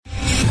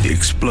the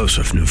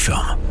explosive new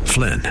film,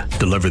 Flynn,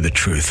 deliver the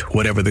truth,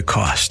 whatever the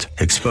cost.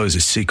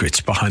 Exposes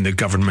secrets behind the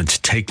government's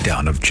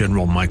takedown of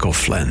General Michael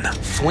Flynn.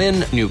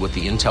 Flynn knew what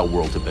the intel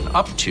world had been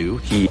up to.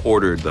 He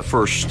ordered the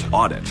first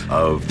audit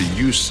of the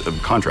use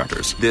of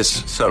contractors.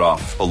 This set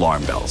off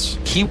alarm bells.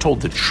 He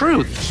told the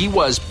truth. He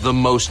was the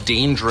most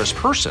dangerous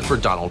person for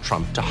Donald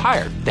Trump to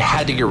hire. They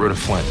had to get rid of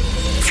Flynn.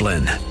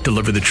 Flynn,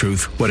 deliver the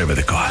truth, whatever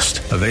the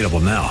cost. Available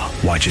now.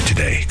 Watch it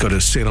today. Go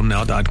to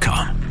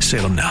salemnow.com.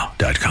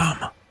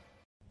 salemnow.com.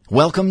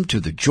 Welcome to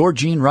the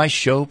Georgene Rice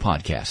Show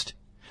podcast.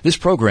 This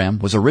program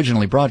was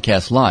originally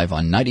broadcast live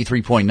on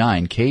 93.9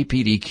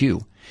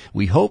 KPDQ.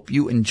 We hope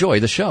you enjoy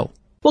the show.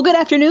 Well, good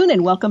afternoon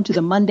and welcome to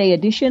the Monday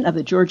edition of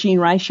the Georgene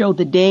Rice Show,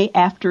 the day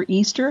after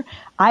Easter.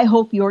 I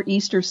hope your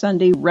Easter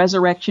Sunday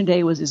Resurrection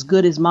Day was as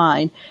good as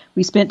mine.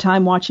 We spent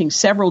time watching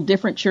several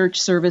different church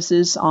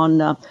services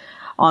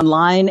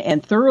online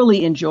and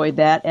thoroughly enjoyed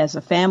that as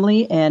a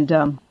family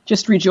and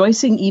just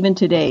rejoicing even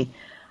today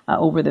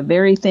over the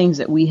very things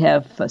that we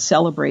have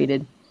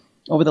celebrated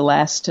over the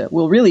last,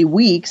 really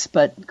weeks,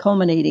 but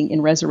culminating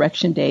in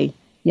Resurrection Day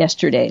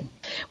yesterday.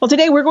 Well,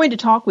 today we're going to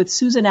talk with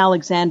Susan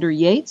Alexander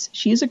Yates.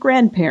 She is a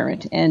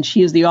grandparent, and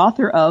she is the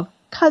author of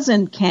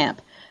Cousin Camp,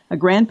 a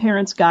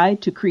grandparent's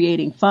guide to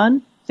creating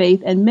fun,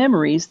 faith, and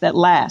memories that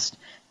last.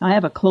 Now, I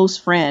have a close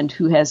friend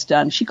who has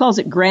she calls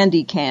it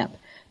Grandy Camp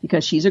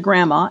because she's a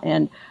grandma,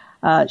 and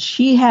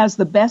she has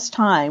the best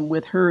time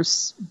with her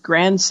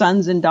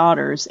grandsons and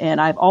daughters,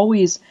 and I've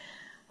always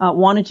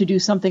wanted to do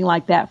something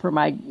like that for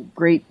my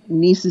great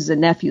nieces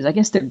and nephews. I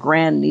guess they're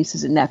grand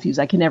nieces and nephews.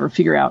 I can never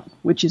figure out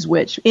which is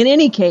which. In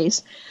any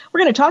case,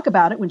 we're going to talk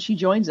about it when she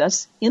joins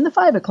us in the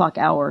 5 o'clock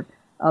hour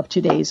of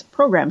today's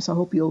program, so I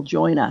hope you'll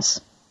join us.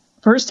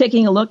 First,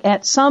 taking a look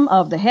at some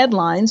of the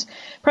headlines.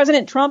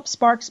 President Trump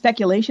sparked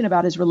speculation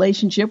about his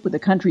relationship with the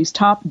country's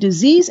top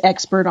disease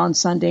expert on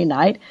Sunday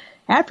night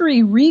after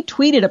he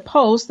retweeted a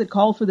post that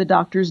called for the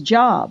doctor's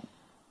job.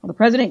 Well, the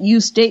president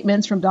used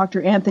statements from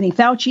Dr. Anthony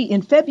Fauci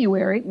in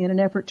February in an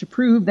effort to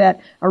prove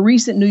that a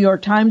recent New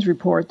York Times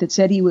report that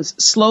said he was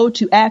slow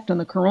to act on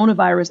the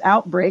coronavirus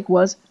outbreak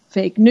was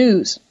fake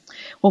news.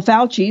 Well,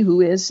 Fauci,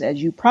 who is,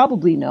 as you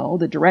probably know,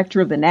 the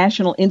director of the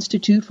National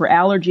Institute for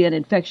Allergy and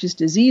Infectious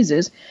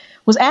Diseases,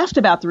 was asked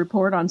about the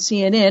report on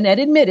CNN and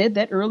admitted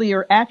that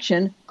earlier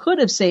action could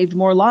have saved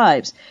more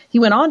lives. He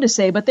went on to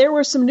say, but there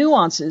were some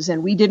nuances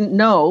and we didn't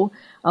know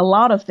a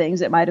lot of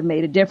things that might have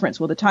made a difference.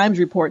 Well, the Times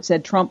report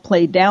said Trump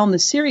played down the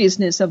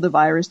seriousness of the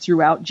virus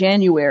throughout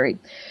January.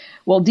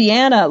 Well,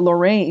 Deanna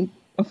Lorraine,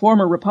 a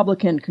former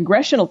Republican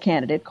congressional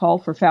candidate,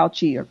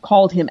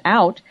 called him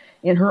out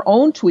in her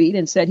own tweet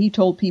and said he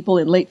told people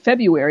in late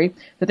February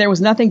that there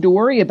was nothing to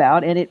worry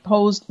about and it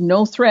posed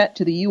no threat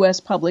to the U.S.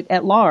 public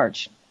at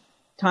large.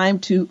 Time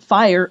to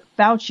fire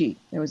Fauci.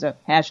 There was a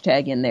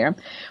hashtag in there.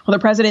 Well, the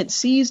president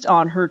seized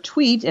on her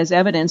tweet as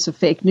evidence of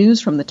fake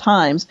news from the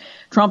Times.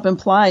 Trump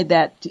implied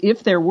that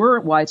if there were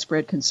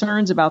widespread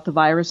concerns about the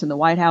virus in the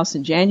White House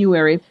in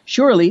January,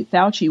 surely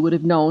Fauci would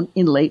have known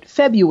in late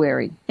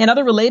February. And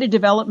other related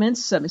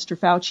developments, Mr.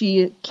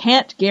 Fauci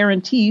can't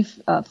guarantee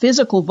a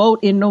physical vote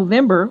in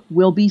November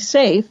will be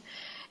safe.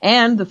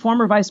 And the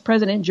former Vice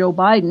President Joe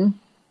Biden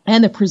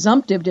and the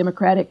presumptive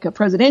Democratic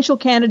presidential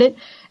candidate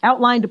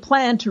outlined a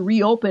plan to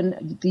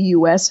reopen the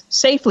U.S.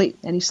 safely,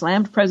 and he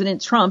slammed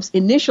President Trump's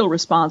initial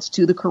response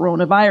to the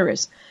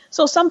coronavirus.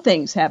 So some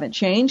things haven't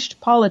changed.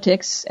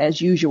 Politics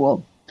as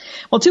usual.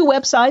 Well, 2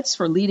 websites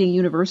for leading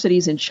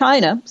universities in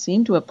China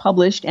seem to have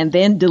published and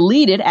then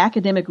deleted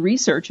academic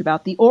research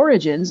about the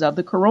origins of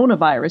the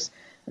coronavirus,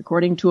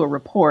 according to a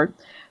report.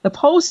 The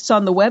posts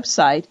on the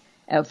website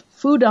of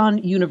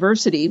Fudan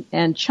University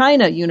and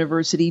China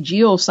University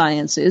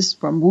Geosciences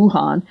from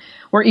Wuhan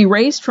were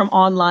erased from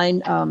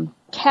online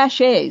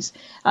caches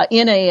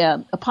in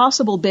a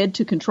possible bid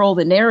to control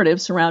the narrative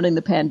surrounding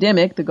the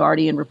pandemic, The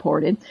Guardian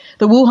reported.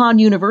 The Wuhan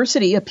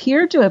University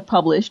appeared to have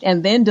published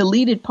and then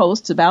deleted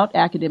posts about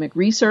academic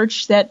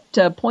research that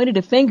pointed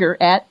a finger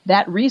at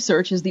that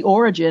research as the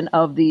origin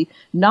of the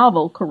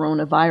novel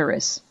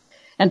coronavirus.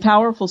 And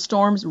powerful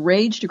storms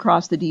raged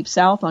across the Deep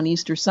South on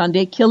Easter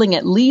Sunday, killing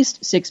at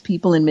least 6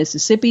 people in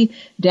Mississippi,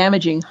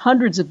 damaging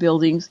hundreds of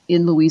buildings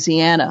in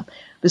Louisiana.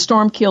 The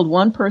storm killed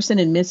 1 person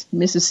in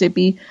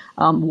Mississippi,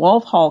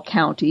 Walthall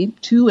County,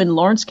 2 in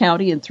Lawrence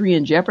County, and 3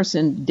 in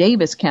Jefferson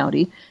Davis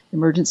County.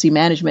 Emergency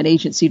Management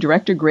Agency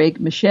Director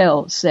Greg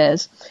Michel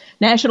says.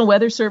 National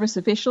Weather Service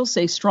officials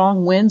say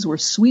strong winds were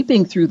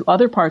sweeping through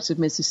other parts of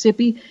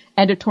Mississippi,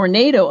 and a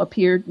tornado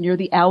appeared near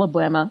the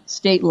Alabama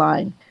state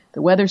line.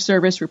 The Weather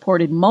Service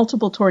reported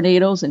multiple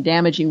tornadoes and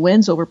damaging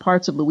winds over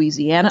parts of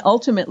Louisiana.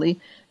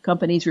 Ultimately,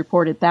 companies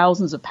reported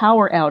thousands of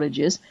power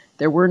outages.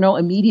 There were no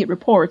immediate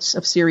reports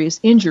of serious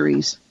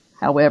injuries,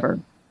 however.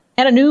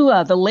 And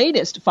the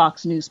latest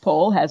Fox News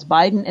poll has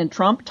Biden and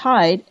Trump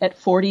tied at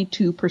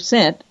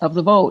 42% of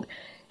the vote.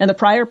 In the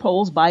prior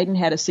polls, Biden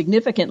had a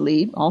significant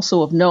lead.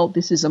 Also of note,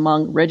 this is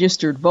among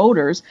registered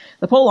voters.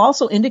 The poll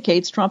also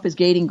indicates Trump is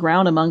gaining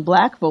ground among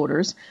black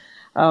voters.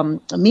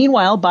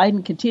 Meanwhile,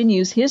 Biden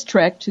continues his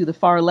trek to the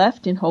far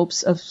left in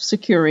hopes of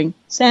securing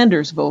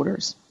Sanders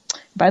voters.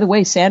 By the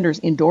way, Sanders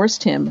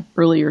endorsed him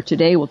earlier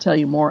today. We'll tell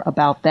you more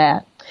about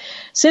that.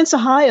 Since a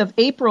high of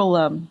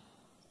April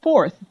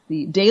 4th,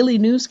 the daily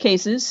news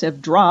cases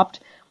have dropped.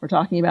 We're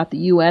talking about the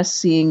U.S.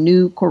 seeing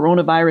new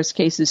coronavirus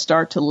cases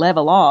start to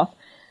level off.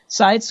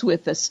 Sites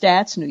with the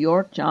stats, New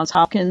York, Johns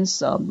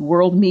Hopkins,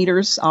 World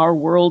Meters, Our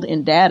World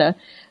in Data.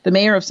 The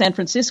mayor of San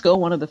Francisco,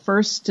 one of the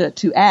first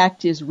to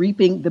act, is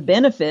reaping the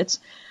benefits.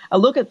 A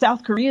look at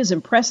South Korea's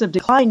impressive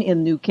decline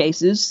in new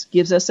cases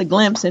gives us a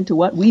glimpse into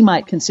what we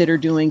might consider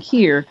doing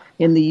here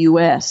in the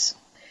U.S.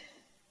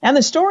 And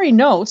the story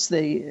notes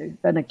an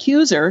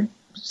accuser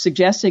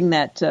suggesting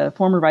that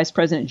former Vice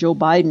President Joe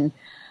Biden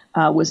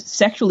was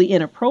sexually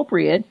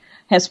inappropriate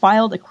has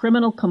filed a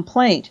criminal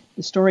complaint.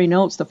 The story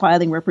notes the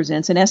filing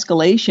represents an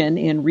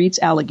escalation in Reed's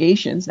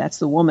allegations. That's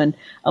the woman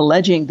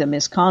alleging the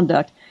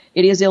misconduct.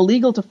 It is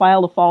illegal to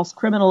file a false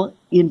criminal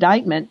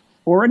indictment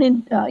or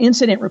an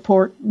incident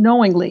report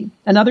knowingly.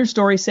 Another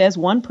story says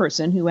one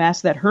person who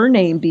asked that her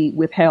name be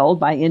withheld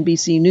by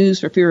NBC News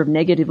for fear of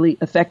negatively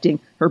affecting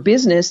her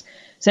business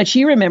said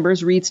she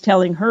remembers Reed's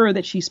telling her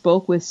that she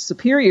spoke with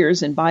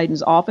superiors in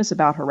Biden's office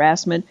about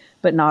harassment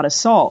but not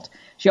assault.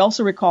 She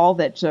also recalled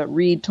that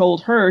Reed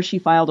told her she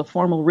filed a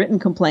formal written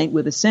complaint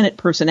with the Senate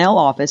Personnel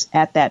Office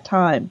at that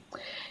time.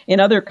 In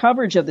other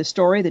coverage of the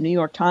story, the New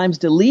York Times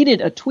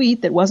deleted a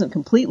tweet that wasn't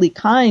completely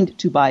kind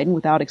to Biden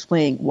without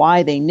explaining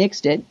why they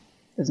nixed it.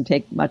 Doesn't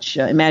take much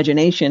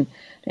imagination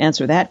to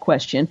answer that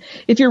question.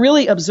 If you're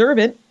really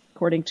observant,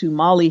 according to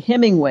Molly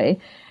Hemingway,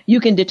 you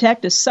can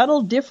detect a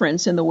subtle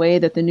difference in the way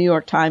that the New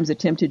York Times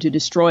attempted to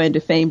destroy and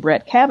defame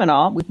Brett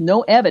Kavanaugh with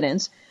no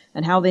evidence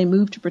and how they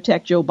moved to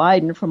protect Joe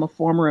Biden from a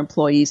former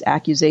employee's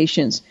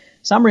accusations.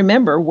 Some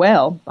remember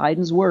well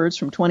Biden's words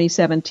from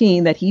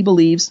 2017 that he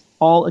believes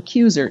all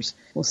accusers.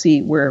 We'll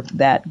see where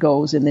that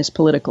goes in this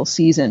political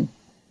season.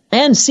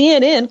 And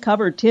CNN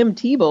covered Tim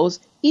Tebow's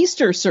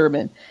Easter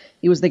sermon.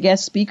 He was the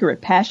guest speaker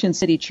at Passion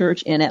City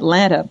Church in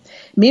Atlanta.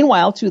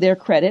 Meanwhile, to their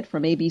credit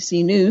from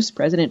ABC News,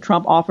 President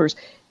Trump offers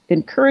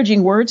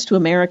encouraging words to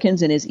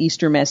Americans in his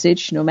Easter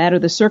message. No matter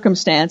the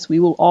circumstance, we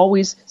will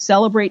always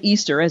celebrate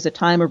Easter as a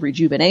time of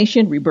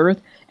rejuvenation,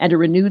 rebirth, and a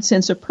renewed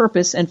sense of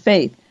purpose and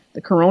faith.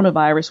 The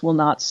coronavirus will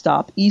not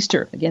stop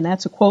Easter. Again,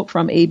 that's a quote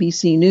from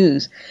ABC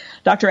News.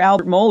 Dr.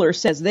 Albert Mohler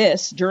says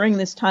this: during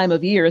this time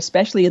of year,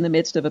 especially in the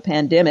midst of a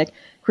pandemic,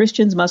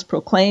 Christians must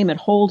proclaim and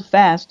hold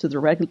fast to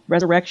the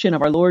resurrection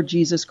of our Lord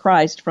Jesus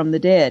Christ from the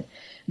dead.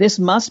 This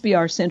must be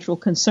our central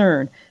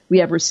concern. We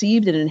have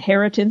received an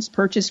inheritance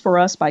purchased for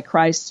us by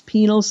Christ's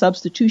penal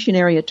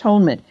substitutionary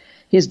atonement.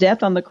 His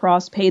death on the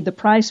cross paid the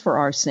price for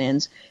our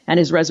sins, and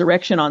his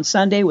resurrection on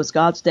Sunday was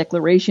God's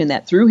declaration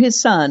that through his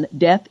Son,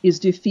 death is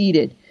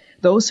defeated.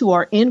 Those who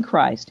are in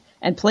Christ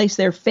and place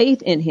their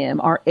faith in him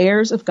are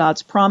heirs of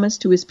God's promise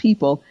to his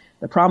people,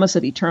 the promise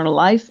of eternal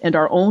life and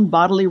our own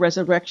bodily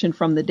resurrection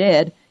from the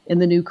dead in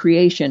the new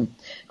creation.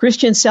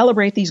 Christians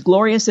celebrate these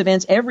glorious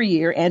events every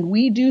year, and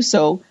we do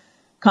so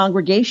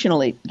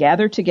congregationally,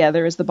 gathered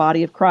together as the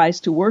body of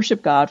Christ to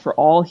worship God for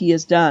all he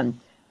has done.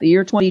 The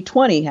year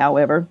 2020,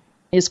 however,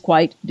 is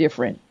quite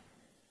different.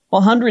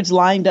 While hundreds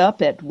lined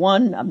up at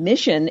one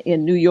mission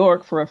in New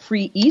York for a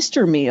free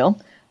Easter meal,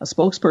 a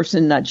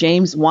spokesperson,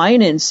 James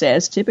Winan,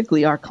 says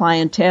typically our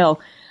clientele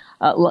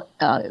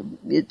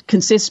it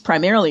consists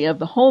primarily of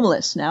the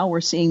homeless. Now we're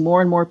seeing more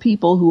and more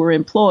people who were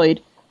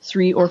employed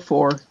 3 or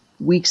 4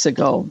 weeks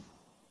ago.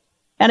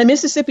 And a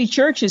Mississippi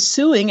church is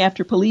suing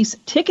after police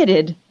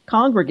ticketed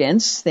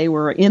congregants. They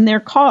were in their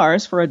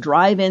cars for a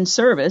drive-in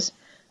service.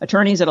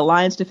 Attorneys at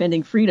Alliance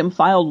Defending Freedom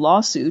filed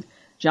lawsuit.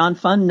 John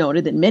Fund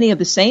noted that many of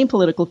the same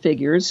political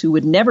figures who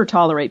would never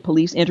tolerate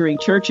police entering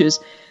churches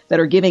that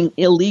are giving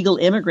illegal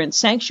immigrants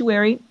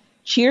sanctuary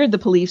cheered the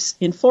police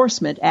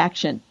enforcement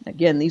action.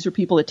 Again, these are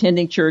people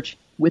attending church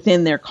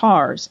within their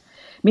cars.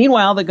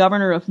 Meanwhile, the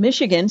governor of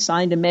Michigan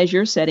signed a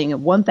measure setting a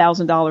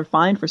 $1,000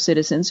 fine for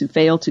citizens who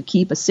fail to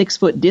keep a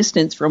 6-foot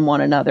distance from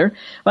one another.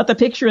 But the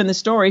picture in the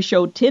story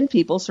showed 10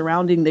 people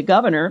surrounding the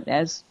governor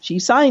as she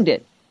signed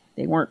it.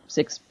 They weren't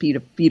 6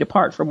 feet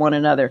apart from one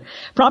another,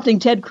 prompting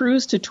Ted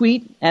Cruz to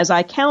tweet, "As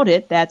I count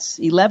it, that's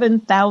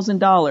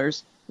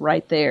 $11,000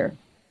 right there."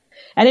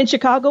 And in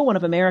Chicago, one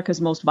of America's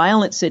most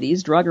violent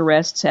cities, drug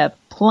arrests have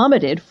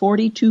plummeted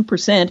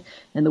 42%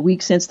 in the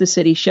week since the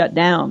city shut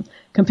down,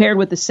 compared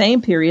with the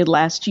same period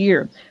last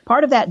year.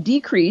 Part of that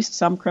decrease,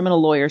 some criminal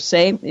lawyers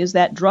say, is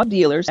that drug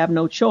dealers have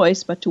no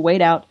choice but to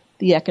wait out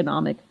the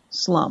economic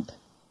slump.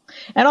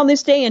 And on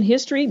this day in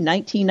history,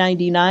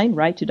 1999,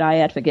 Right to Die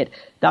advocate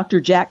Dr.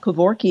 Jack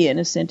Kevorkian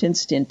is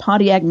sentenced in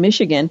Pontiac,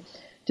 Michigan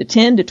to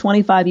 10 to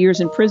 25 years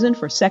in prison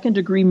for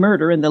second-degree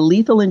murder and the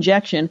lethal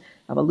injection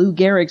of a Lou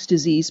Gehrig's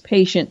disease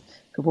patient.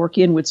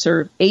 Kevorkian would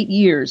serve 8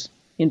 years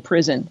in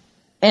prison.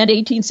 And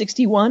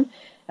 1861,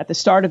 At the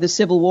start of the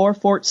Civil War,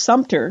 Fort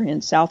Sumter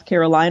in South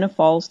Carolina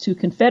falls to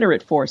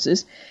Confederate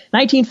forces.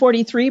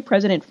 1943,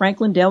 President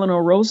Franklin Delano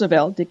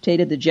Roosevelt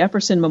dictated the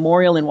Jefferson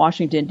Memorial in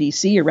Washington,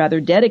 D.C., or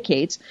rather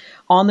dedicates,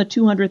 on the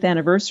 200th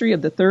anniversary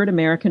of the third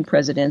American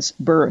president's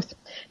birth.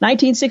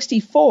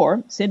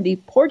 1964, Sidney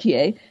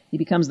Poitier, he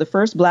becomes the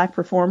first black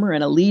performer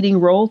in a leading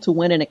role to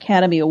win an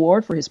Academy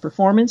Award for his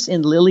performance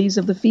in Lilies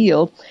of the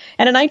Field.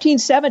 And in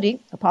 1970,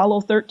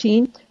 Apollo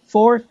 13,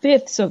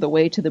 4/5 of the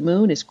way to the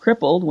moon, is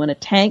crippled when a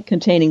tank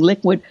containing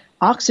liquid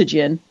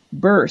oxygen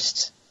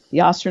bursts. The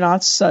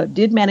astronauts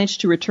did manage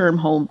to return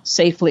home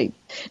safely.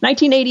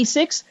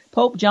 1986,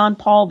 Pope John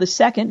Paul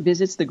II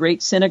visits the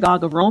Great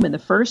Synagogue of Rome in the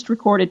first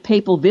recorded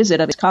papal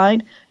visit of its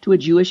kind to a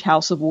Jewish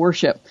house of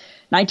worship.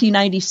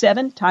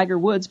 1997, Tiger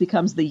Woods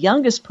becomes the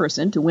youngest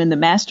person to win the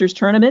Masters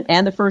tournament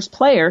and the first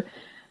player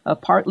of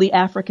partly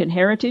African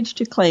heritage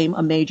to claim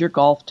a major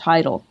golf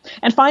title.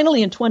 And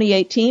finally, in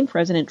 2018,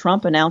 President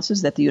Trump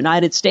announces that the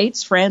United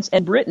States, France,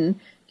 and Britain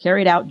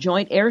carried out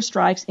joint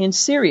airstrikes in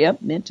Syria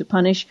meant to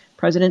punish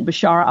President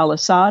Bashar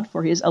al-Assad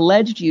for his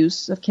alleged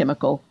use of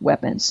chemical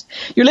weapons.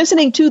 You're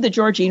listening to The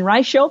Georgene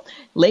Rice Show.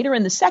 Later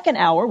in the second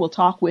hour, we'll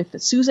talk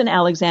with Susan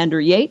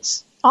Alexander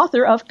Yates,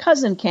 author of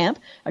Cousin Camp,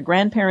 a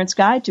grandparent's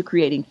guide to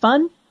creating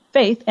fun,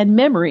 faith, and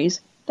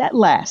memories that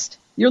last.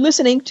 You're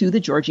listening to The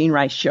Georgene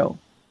Rice Show.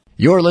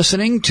 You're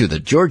listening to The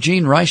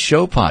Georgene Rice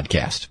Show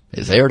podcast.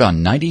 It's aired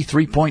on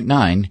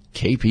 93.9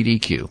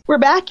 KPDQ. We're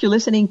back. You're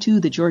listening to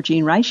The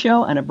Georgene Rice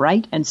Show on a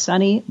bright and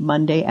sunny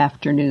Monday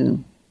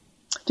afternoon.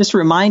 Just a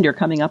reminder,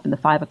 coming up in the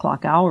 5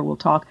 o'clock hour, we'll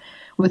talk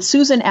with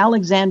Susan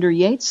Alexander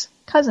Yates,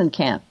 Cousin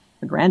Camp,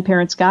 a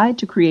grandparent's guide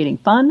to creating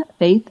fun,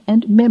 faith,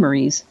 and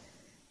memories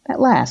that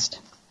last.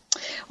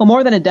 Well,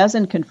 more than a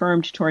dozen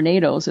confirmed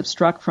tornadoes have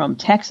struck from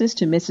Texas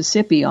to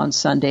Mississippi on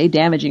Sunday,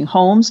 damaging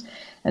homes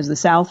as the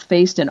South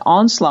faced an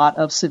onslaught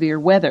of severe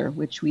weather,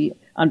 which we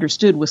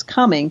understood was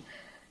coming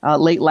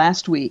late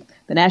last week.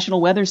 The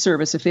National Weather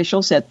Service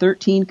official said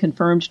 13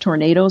 confirmed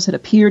tornadoes had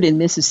appeared in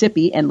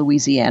Mississippi and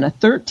Louisiana.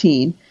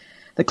 13.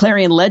 The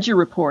Clarion Ledger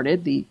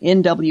reported the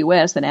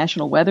NWS, the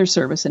National Weather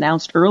Service,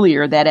 announced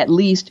earlier that at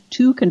least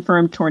 2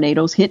 confirmed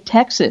tornadoes hit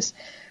Texas.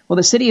 Well,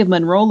 the city of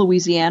Monroe,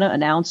 Louisiana,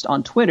 announced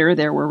on Twitter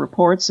there were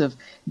reports of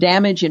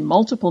damage in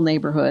multiple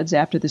neighborhoods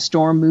after the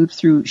storm moved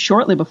through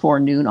shortly before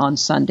noon on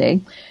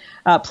Sunday.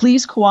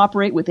 Please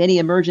cooperate with any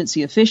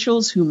emergency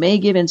officials who may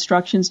give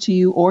instructions to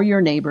you or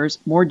your neighbors.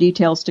 More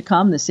details to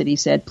come, the city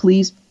said.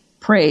 Please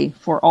pray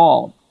for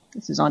all.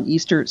 This is on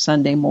Easter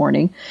Sunday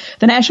morning.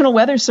 The National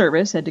Weather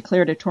Service had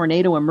declared a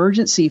tornado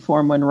emergency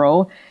for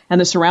Monroe and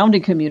the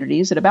surrounding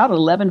communities at about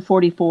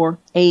 11:44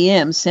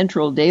 a.m.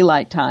 Central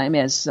Daylight Time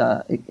as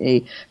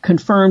a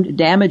confirmed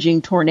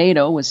damaging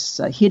tornado was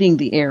hitting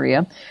the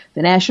area.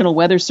 The National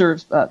Weather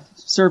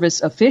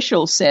Service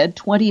officials said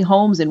 20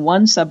 homes in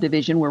one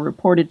subdivision were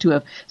reported to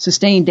have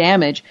sustained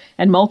damage,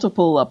 and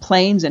multiple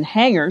planes and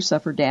hangars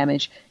suffered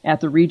damage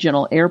at the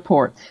regional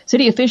airport.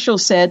 City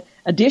officials said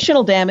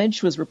additional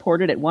damage was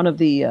reported at one of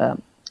the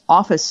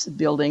office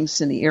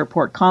buildings in the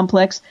airport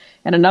complex,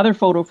 and another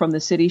photo from the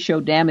city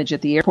showed damage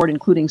at the airport,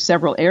 including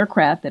several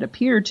aircraft that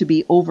appeared to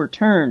be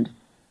overturned.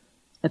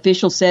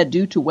 Officials said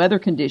due to weather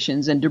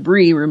conditions and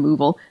debris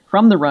removal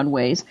from the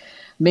runways,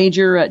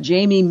 Major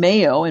Jamie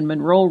Mayo and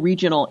Monroe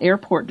Regional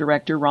Airport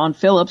Director Ron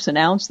Phillips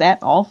announced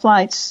that all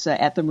flights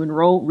at the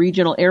Monroe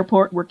Regional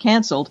Airport were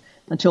canceled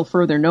until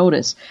further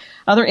notice.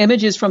 Other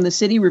images from the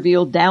city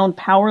revealed downed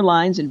power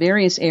lines in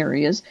various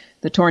areas.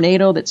 The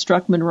tornado that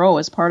struck Monroe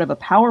is part of a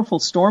powerful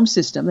storm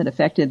system that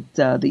affected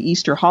the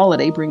Easter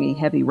holiday, bringing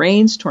heavy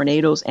rains,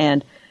 tornadoes,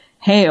 and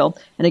hail.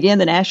 And again,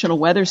 the National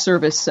Weather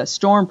Service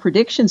Storm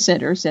Prediction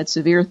Center said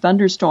severe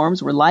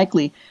thunderstorms were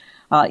likely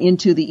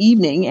into the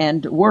evening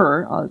and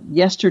were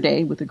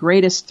yesterday with the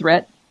greatest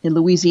threat in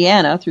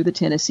Louisiana through the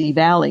Tennessee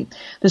Valley.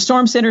 The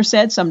Storm Center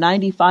said some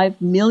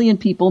 95 million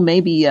people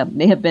may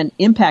have been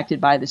impacted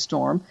by the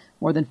storm.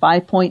 More than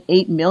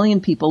 5.8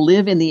 million people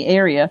live in the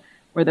area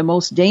where the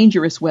most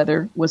dangerous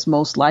weather was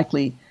most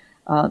likely,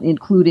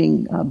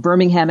 including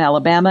Birmingham,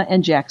 Alabama,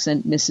 and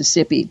Jackson,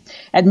 Mississippi.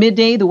 At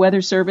midday, the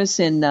Weather Service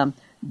in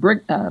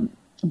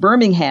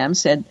Birmingham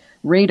said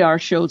radar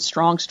showed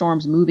strong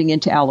storms moving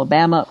into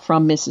Alabama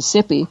from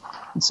Mississippi.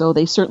 And so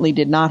they certainly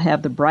did not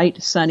have the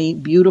bright, sunny,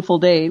 beautiful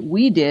day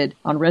we did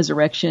on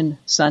Resurrection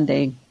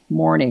Sunday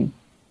morning.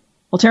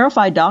 Well,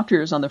 terrified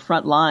doctors on the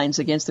front lines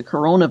against the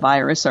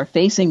coronavirus are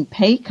facing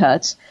pay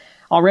cuts.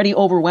 Already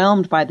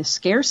overwhelmed by the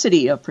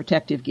scarcity of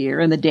protective gear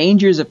and the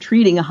dangers of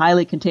treating a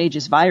highly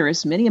contagious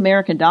virus, many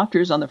American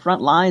doctors on the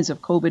front lines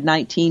of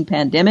COVID-19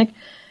 pandemic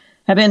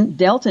have been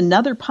dealt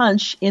another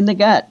punch in the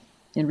gut.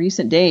 In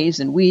recent days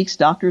and weeks,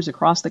 doctors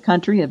across the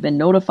country have been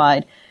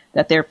notified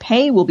that their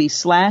pay will be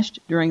slashed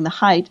during the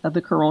height of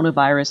the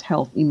coronavirus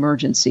health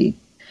emergency.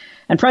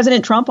 And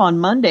President Trump on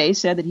Monday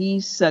said that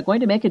he's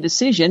going to make a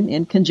decision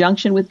in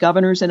conjunction with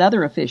governors and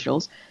other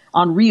officials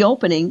on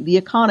reopening the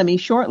economy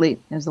shortly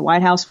as the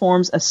White House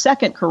forms a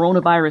second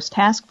coronavirus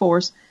task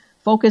force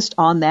focused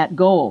on that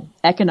goal,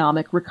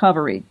 economic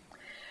recovery.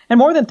 And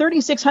more than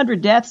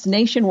 3,600 deaths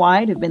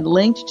nationwide have been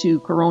linked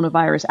to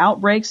coronavirus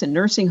outbreaks in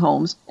nursing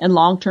homes and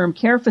long-term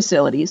care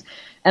facilities,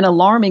 an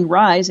alarming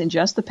rise in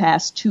just the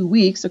past 2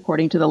 weeks,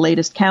 according to the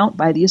latest count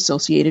by the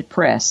Associated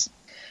Press.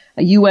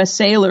 A U.S.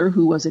 sailor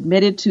who was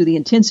admitted to the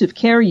intensive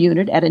care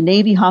unit at a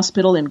Navy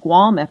hospital in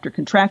Guam after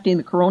contracting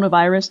the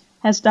coronavirus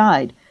has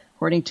died,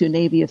 according to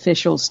Navy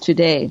officials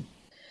today.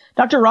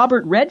 Dr.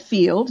 Robert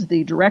Redfield,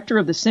 the director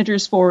of the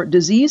Centers for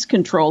Disease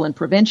Control and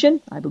Prevention,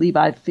 I believe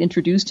I've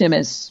introduced him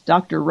as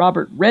Dr.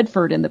 Robert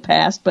Redford in the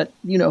past, but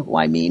you know who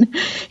I mean.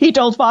 He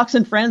told Fox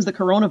and Friends the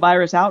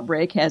coronavirus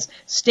outbreak has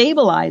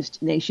stabilized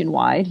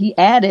nationwide. He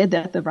added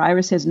that the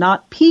virus has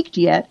not peaked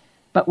yet,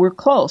 but we're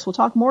close. We'll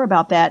talk more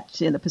about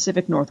that in the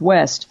Pacific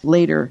Northwest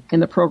later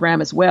in the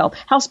program as well.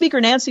 House Speaker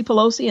Nancy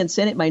Pelosi and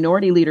Senate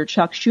Minority Leader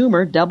Chuck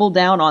Schumer doubled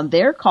down on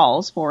their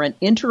calls for an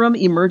interim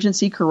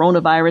emergency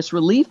coronavirus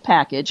relief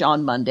package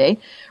on Monday,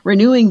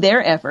 renewing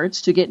their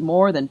efforts to get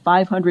more than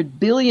 $500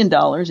 billion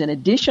in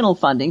additional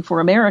funding for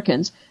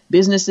Americans,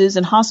 businesses,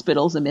 and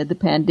hospitals amid the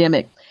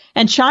pandemic.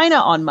 And China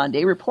on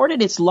Monday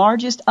reported its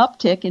largest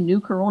uptick in new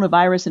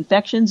coronavirus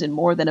infections in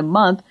more than a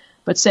month,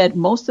 but said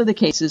most of the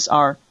cases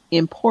are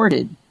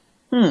imported.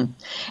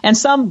 And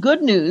some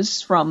good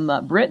news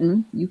from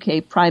Britain.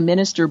 UK Prime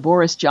Minister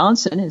Boris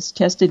Johnson has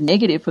tested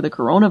negative for the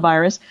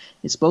coronavirus.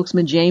 His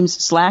spokesman James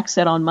Slack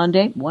said on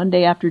Monday, one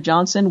day after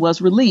Johnson was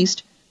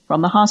released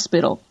from the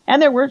hospital.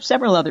 And there were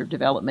several other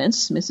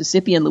developments.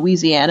 Mississippi and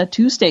Louisiana,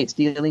 two states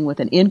dealing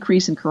with an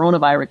increase in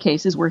coronavirus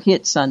cases, were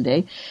hit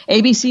Sunday.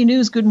 ABC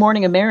News Good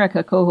Morning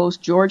America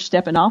co-host George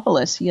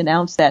Stephanopoulos, he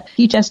announced that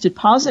he tested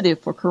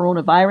positive for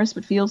coronavirus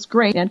but feels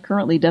great and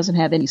currently doesn't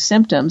have any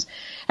symptoms.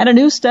 And a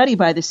new study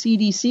by the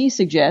CDC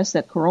suggests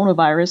that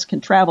coronavirus can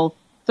travel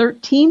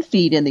 13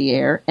 feet in the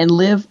air and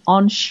live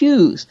on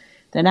shoes.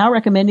 They're now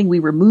recommending we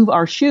remove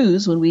our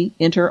shoes when we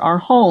enter our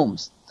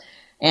homes.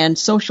 And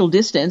social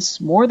distance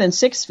more than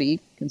 6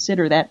 feet,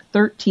 consider that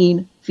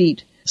 13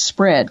 feet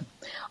spread.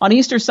 On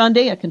Easter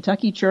Sunday, a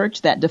Kentucky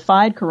church that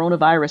defied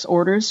coronavirus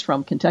orders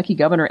from Kentucky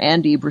Governor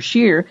Andy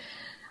Beshear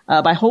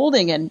by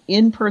holding an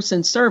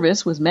in-person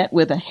service was met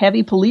with a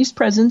heavy police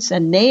presence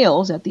and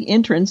nails at the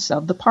entrance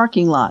of the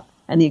parking lot.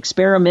 And the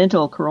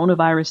experimental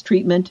coronavirus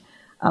treatment,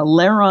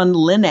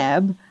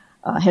 leronlimab,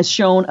 has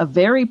shown a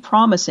very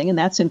promising, and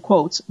that's in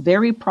quotes,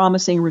 very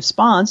promising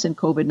response in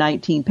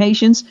COVID-19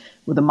 patients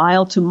with a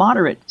mild to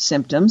moderate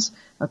symptoms,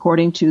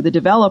 according to the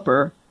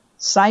developer,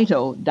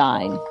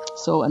 Cytodyne.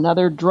 So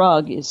another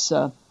drug is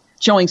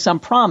showing some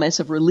promise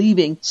of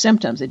relieving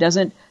symptoms. It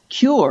doesn't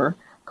cure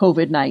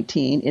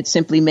COVID-19. It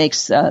simply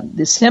makes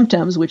the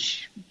symptoms,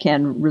 which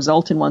can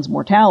result in one's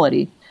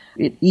mortality,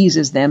 it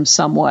eases them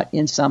somewhat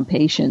in some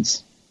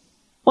patients.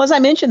 Well, as I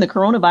mentioned, the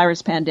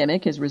coronavirus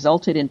pandemic has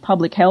resulted in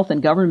public health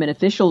and government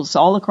officials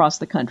all across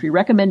the country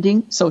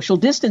recommending social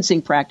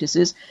distancing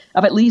practices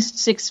of at least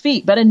 6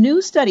 feet. But a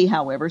new study,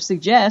 however,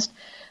 suggests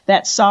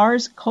that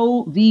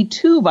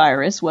SARS-CoV-2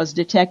 virus was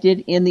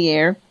detected in the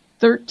air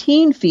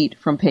 13 feet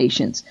from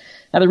patients.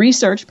 Now, the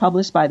research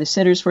published by the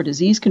Centers for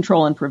Disease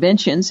Control and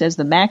Prevention says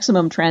the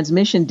maximum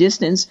transmission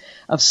distance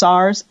of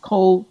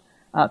SARS-CoV-2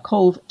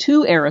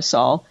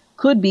 aerosol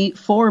could be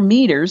 4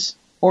 meters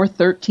or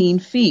 13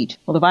 feet.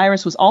 Well, the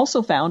virus was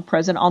also found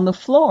present on the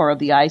floor of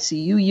the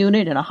ICU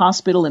unit in a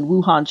hospital in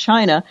Wuhan,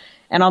 China,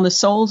 and on the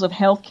soles of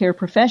healthcare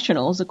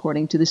professionals,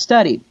 according to the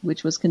study,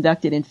 which was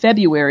conducted in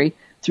February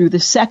through the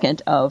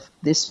 2nd of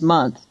this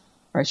month,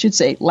 or I should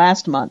say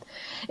last month.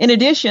 In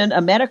addition,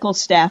 a medical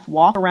staff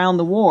walk around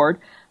the ward.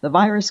 The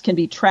virus can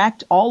be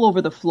tracked all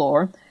over the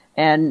floor,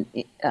 and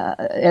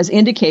as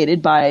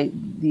indicated by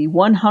the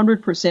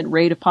 100%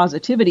 rate of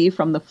positivity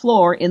from the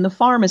floor in the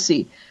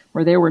pharmacy,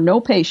 where there were no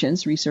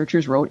patients,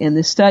 researchers wrote in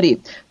this study.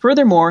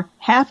 Furthermore,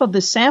 half of the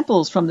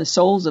samples from the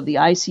soles of the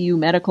ICU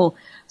medical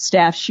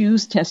staff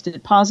shoes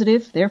tested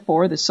positive.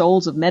 Therefore, the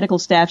soles of medical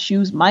staff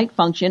shoes might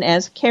function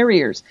as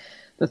carriers.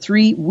 The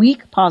 3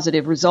 weak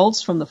positive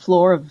results from the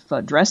floor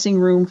of dressing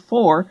room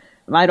 4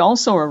 might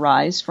also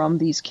arise from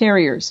these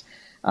carriers.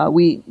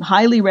 We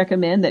highly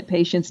recommend that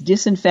patients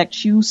disinfect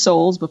shoe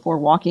soles before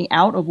walking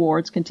out of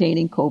wards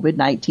containing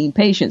COVID-19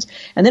 patients.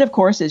 And then, of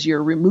course, as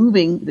you're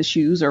removing the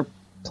shoes or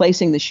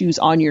placing the shoes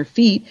on your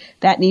feet,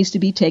 that needs to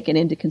be taken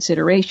into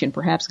consideration.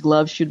 Perhaps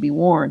gloves should be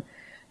worn,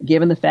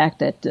 given the fact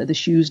that the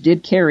shoes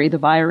did carry the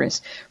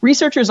virus.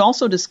 Researchers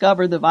also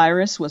discovered the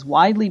virus was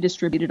widely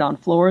distributed on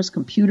floors,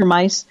 computer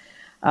mice,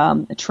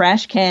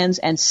 trash cans,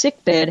 and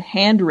sickbed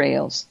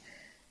handrails.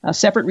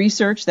 Separate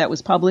research that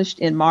was published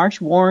in March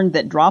warned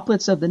that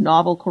droplets of the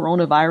novel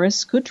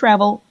coronavirus could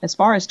travel as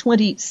far as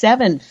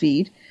 27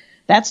 feet.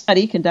 That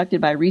study, conducted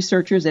by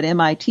researchers at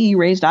MIT,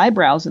 raised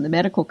eyebrows in the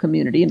medical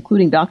community,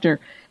 including Dr.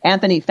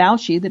 Anthony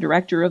Fauci, the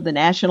director of the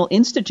National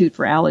Institute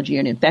for Allergy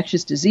and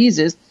Infectious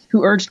Diseases,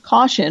 who urged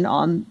caution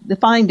on the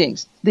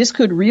findings. This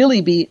could really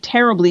be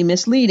terribly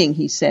misleading,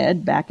 he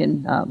said back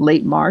in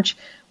late March,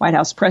 White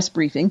House press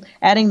briefing,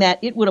 adding that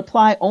it would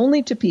apply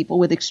only to people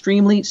with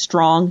extremely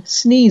strong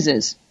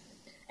sneezes.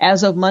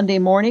 As of Monday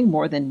morning,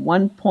 more than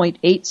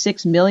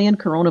 1.86 million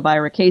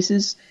coronavirus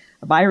cases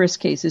virus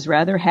cases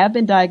have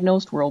been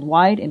diagnosed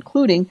worldwide,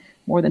 including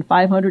more than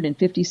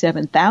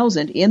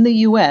 557,000 in the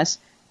U.S.,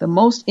 the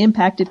most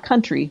impacted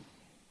country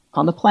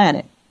on the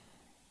planet.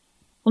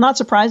 Well, not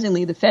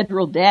surprisingly, the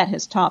federal debt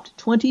has topped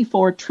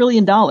 $24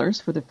 trillion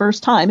for the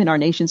first time in our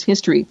nation's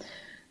history.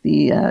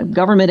 The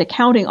Government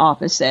Accounting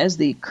Office says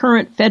the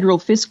current federal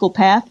fiscal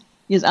path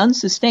is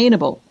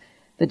unsustainable.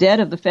 The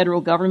debt of the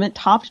federal government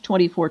topped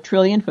 $24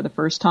 trillion for the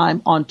first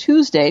time on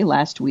Tuesday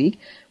last week,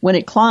 when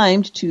it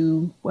climbed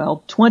to,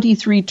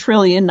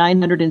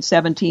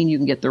 $23,917,000,000. You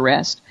can get the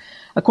rest.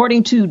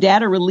 According to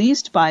data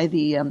released by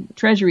the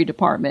Treasury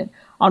Department,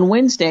 on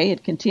Wednesday,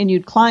 it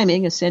continued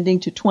climbing,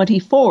 ascending to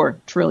 $24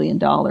 trillion.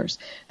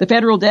 The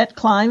federal debt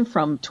climbed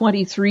from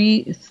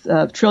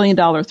 $23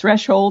 trillion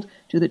threshold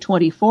to the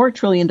 $24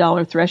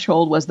 trillion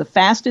threshold was the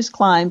fastest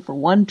climb for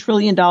 $1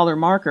 trillion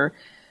marker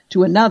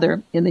to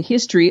another in the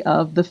history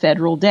of the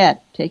federal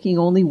debt, taking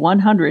only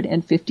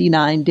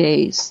 159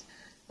 days.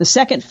 The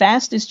second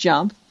fastest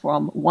jump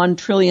from $1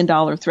 trillion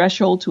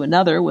threshold to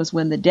another was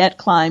when the debt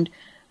climbed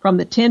from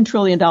the $10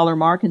 trillion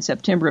mark in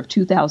September of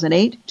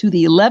 2008 to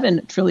the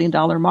 $11 trillion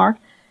mark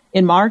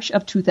in March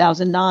of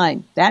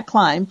 2009. That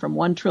climb from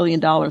 $1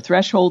 trillion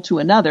threshold to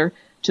another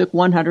took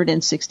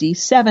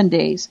 167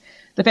 days.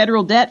 The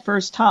federal debt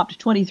first topped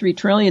 $23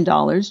 trillion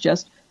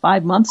just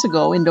 5 months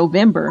ago in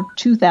November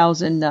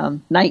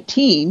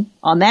 2019.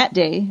 On that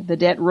day, the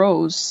debt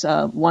rose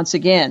once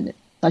again.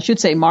 I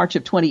should say March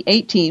of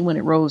 2018, when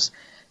it rose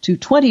to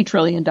 $20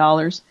 trillion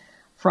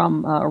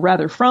from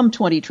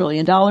 $20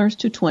 trillion to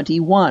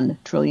 $21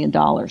 trillion.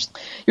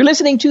 You're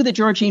listening to The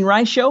Georgene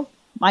Rice Show.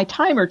 My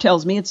timer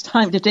tells me it's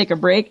time to take a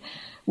break.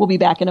 We'll be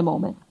back in a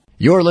moment.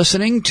 You're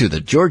listening to The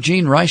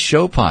Georgene Rice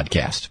Show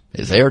podcast.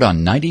 It's aired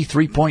on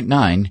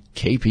 93.9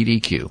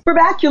 KPDQ. We're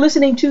back. You're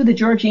listening to The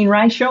Georgene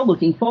Rice Show.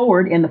 Looking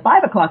forward in the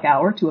 5 o'clock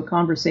hour to a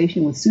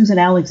conversation with Susan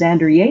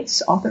Alexander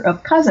Yates, author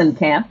of Cousin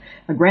Camp,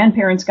 a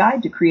grandparent's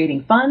guide to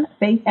creating fun,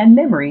 faith, and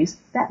memories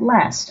that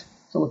last.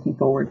 So looking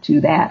forward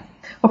to that.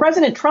 Well,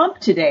 President Trump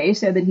today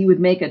said that he would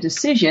make a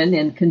decision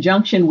in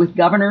conjunction with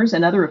governors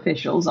and other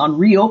officials on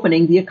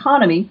reopening the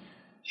economy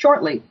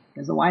shortly,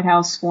 as the White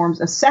House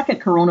forms a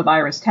second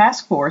coronavirus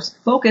task force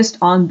focused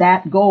on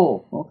that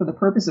goal. Well, for the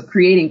purpose of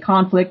creating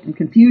conflict and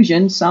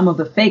confusion, some of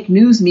the fake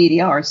news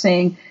media are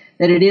saying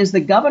that it is the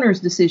governor's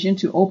decision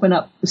to open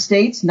up the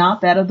states,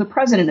 not that of the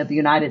President of the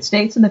United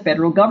States and the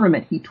federal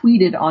government. He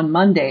tweeted on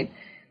Monday,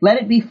 "Let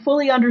it be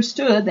fully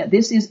understood that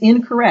this is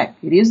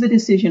incorrect. It is the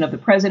decision of the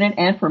President,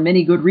 and for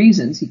many good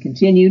reasons." He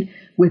continued,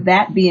 "With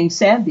that being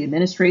said, the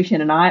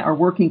administration and I are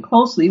working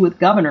closely with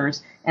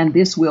governors, and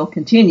this will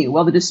continue."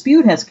 Well, the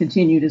dispute has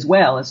continued as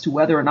well as to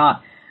whether or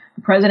not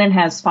the President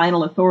has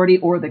final authority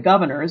or the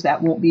governors.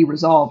 That won't be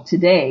resolved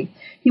today.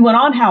 He went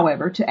on,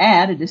 however, to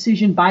add, "A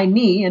decision by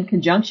me in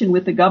conjunction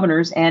with the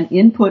governors and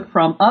input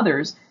from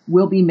others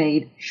will be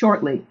made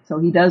shortly." So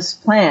he does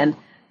plan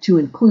to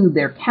include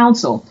their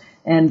counsel.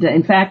 And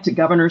in fact,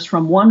 governors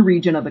from one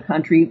region of the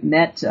country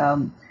met,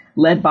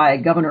 led by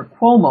Governor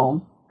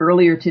Cuomo,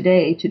 earlier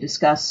today to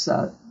discuss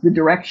the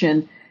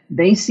direction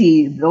they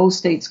see those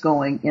states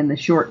going in the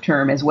short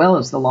term as well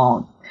as the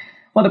long.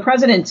 Well, the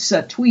president's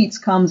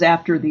tweets comes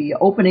after the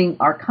Opening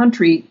Our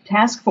Country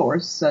task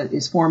force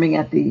is forming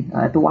at the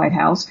White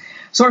House.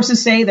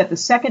 Sources say that the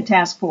second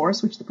task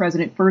force, which the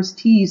president first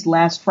teased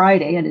last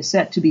Friday and is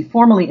set to be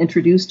formally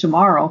introduced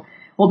tomorrow,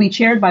 will be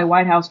chaired by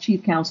White House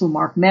Chief Counsel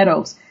Mark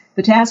Meadows.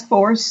 The task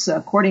force,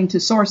 according to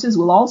sources,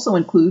 will also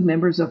include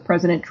members of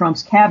President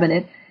Trump's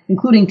cabinet,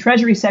 including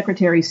Treasury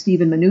Secretary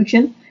Steven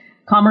Mnuchin,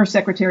 Commerce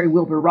Secretary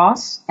Wilbur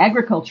Ross,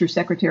 Agriculture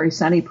Secretary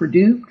Sonny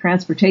Perdue,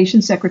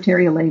 Transportation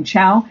Secretary Elaine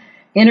Chao,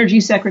 Energy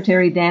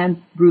Secretary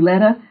Dan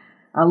Bruletta,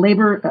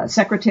 Labor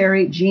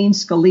Secretary Jean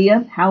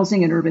Scalia,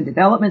 Housing and Urban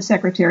Development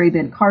Secretary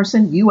Ben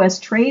Carson, U.S.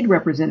 Trade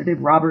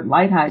Representative Robert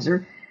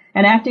Lighthizer,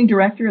 and Acting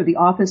Director of the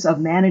Office of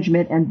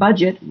Management and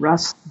Budget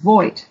Russ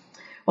Voigt.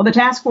 Well, the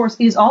task force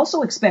is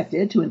also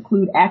expected to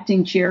include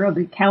Acting Chair of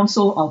the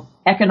Council of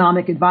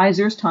Economic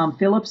Advisors Tom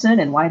Phillipson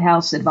and White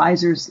House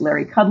advisors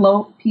Larry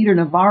Kudlow, Peter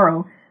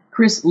Navarro,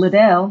 Chris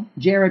Liddell,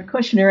 Jared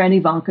Kushner, and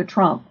Ivanka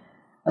Trump.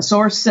 A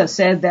source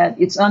said that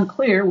it's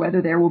unclear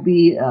whether there will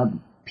be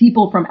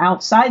people from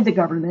outside the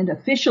government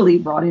officially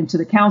brought into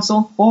the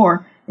council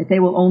or if they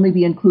will only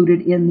be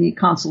included in the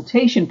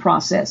consultation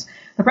process.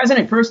 The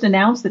president first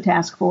announced the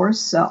task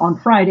force on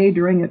Friday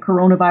during a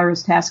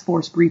coronavirus task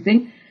force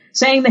briefing,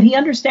 saying that he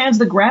understands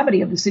the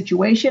gravity of the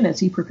situation as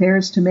he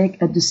prepares to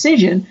make a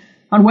decision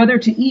on whether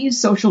to ease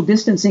social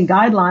distancing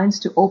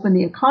guidelines to open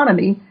the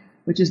economy,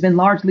 which has been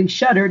largely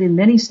shuttered in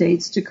many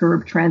states to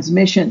curb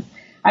transmission.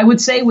 I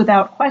would say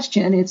without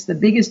question, it's the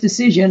biggest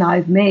decision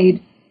I've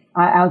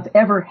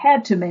ever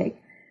had to make.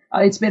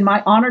 It's been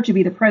my honor to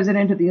be the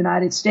President of the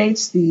United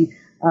States, the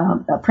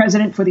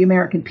President for the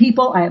American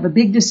people. I have a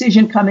big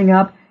decision coming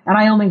up, and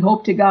I only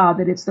hope to God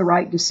that it's the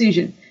right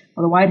decision.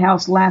 Well, the White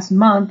House last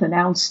month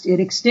announced it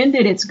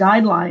extended its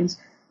guidelines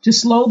to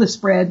slow the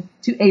spread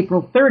to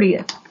April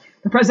 30th.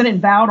 The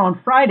president vowed on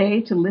Friday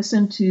to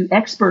listen to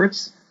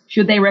experts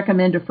should they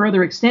recommend a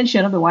further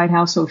extension of the White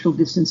House social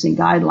distancing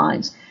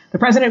guidelines. The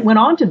president went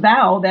on to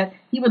vow that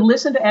he would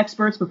listen to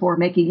experts before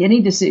making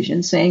any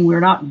decision, saying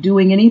we're not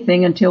doing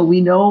anything until we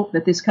know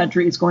that this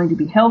country is going to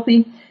be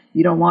healthy.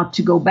 You don't want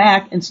to go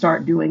back and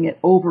start doing it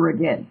over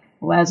again.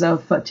 Well, as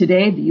of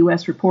today, the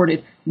U.S.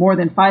 reported more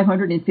than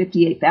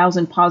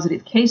 558,000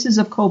 positive cases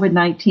of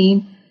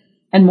COVID-19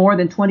 and more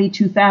than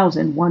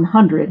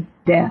 22,100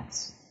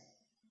 deaths.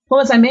 Well,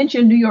 as I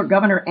mentioned, New York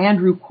Governor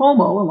Andrew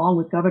Cuomo, along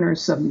with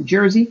governors of New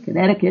Jersey,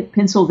 Connecticut,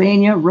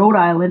 Pennsylvania, Rhode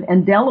Island,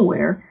 and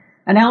Delaware,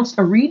 announced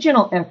a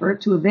regional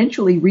effort to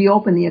eventually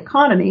reopen the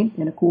economy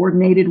in a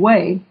coordinated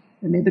way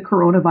amid the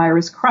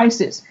coronavirus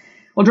crisis.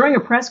 Well, during a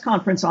press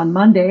conference on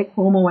Monday,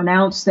 Cuomo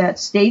announced that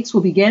states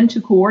will begin to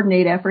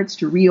coordinate efforts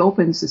to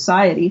reopen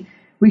society.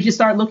 We should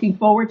start looking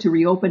forward to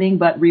reopening,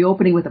 but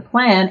reopening with a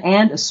plan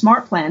and a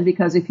smart plan,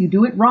 because if you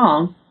do it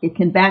wrong, it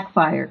can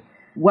backfire.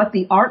 What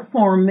the art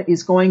form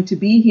is going to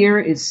be here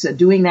is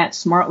doing that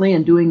smartly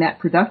and doing that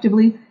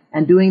productively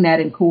and doing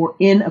that in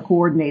a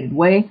coordinated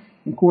way,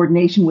 in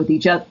coordination with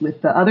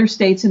with the other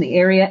states in the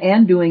area,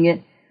 and doing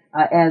it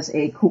as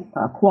a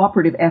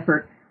cooperative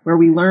effort where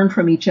we learn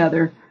from each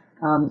other,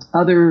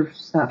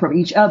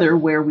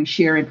 where we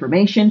share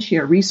information,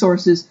 share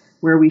resources,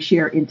 where we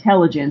share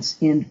intelligence,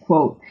 end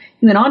quote.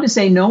 He went on to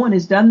say no one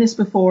has done this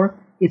before.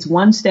 It's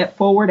one step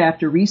forward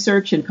after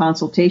research and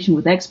consultation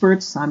with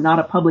experts. I'm not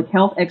a public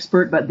health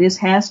expert, but this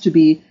has to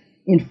be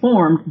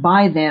informed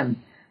by them.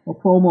 Well,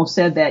 Cuomo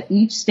said that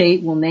each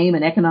state will name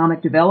an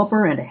economic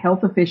developer and a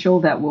health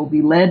official that will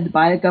be led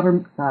by a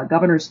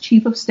governor's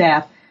chief of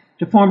staff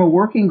to form a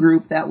working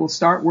group that will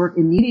start work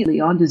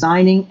immediately on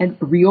designing a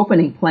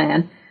reopening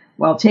plan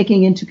while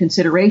taking into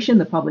consideration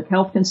the public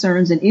health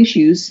concerns and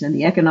issues and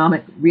the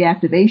economic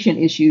reactivation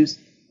issues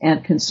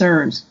and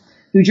concerns.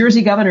 New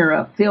Jersey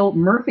Governor Phil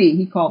Murphy,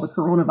 he called the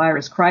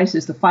coronavirus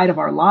crisis the fight of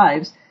our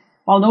lives,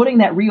 while noting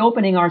that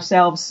reopening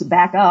ourselves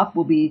back up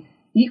will be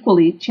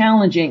equally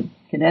challenging.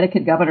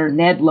 Connecticut Governor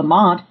Ned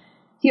Lamont,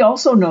 he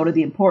also noted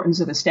the importance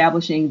of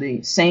establishing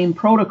the same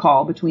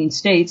protocol between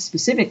states,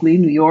 specifically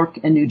New York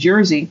and New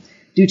Jersey,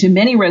 due to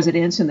many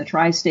residents in the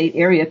tri-state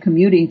area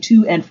commuting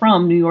to and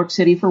from New York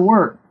City for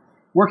work.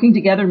 Working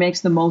together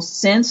makes the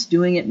most sense,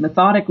 doing it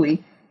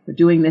methodically, but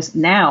doing this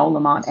now,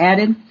 Lamont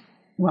added,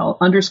 while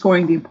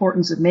underscoring the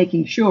importance of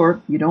making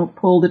sure you don't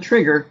pull the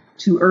trigger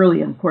too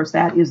early. And of course,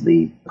 that is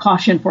the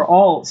caution for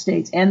all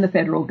states and the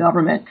federal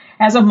government.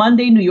 As of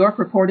Monday, New York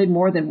reported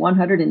more than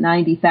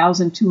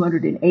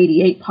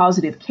 190,288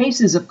 positive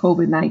cases of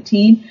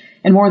COVID-19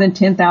 and more than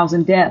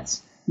 10,000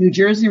 deaths. New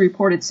Jersey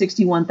reported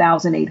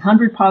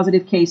 61,800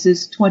 positive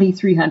cases,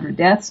 2,300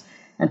 deaths,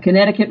 and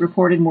Connecticut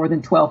reported more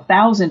than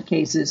 12,000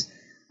 cases,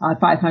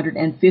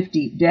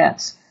 550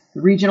 deaths.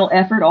 The regional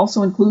effort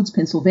also includes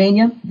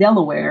Pennsylvania,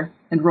 Delaware,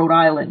 and Rhode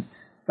Island.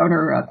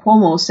 Governor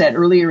Cuomo said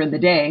earlier in the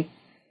day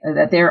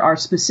that there are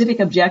specific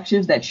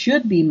objectives that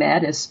should be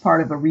met as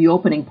part of a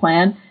reopening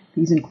plan.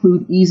 These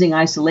include easing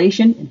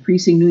isolation,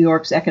 increasing New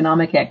York's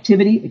economic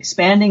activity,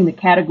 expanding the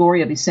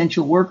category of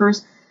essential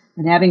workers,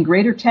 and having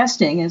greater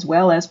testing as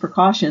well as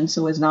precautions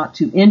so as not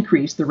to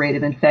increase the rate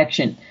of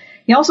infection.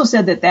 He also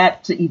said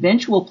that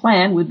eventual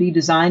plan would be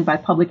designed by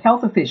public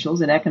health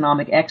officials and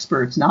economic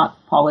experts, not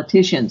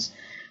politicians.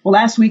 Well,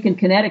 last week in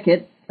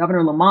Connecticut,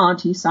 Governor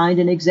Lamont, he signed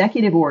an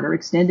executive order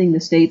extending the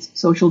state's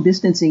social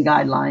distancing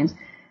guidelines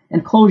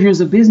and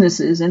closures of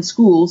businesses and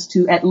schools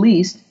to at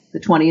least the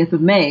 20th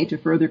of May to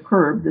further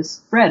curb the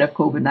spread of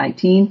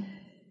COVID-19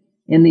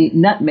 in the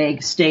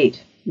Nutmeg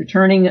State.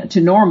 Returning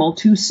to normal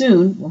too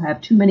soon will have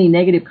too many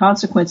negative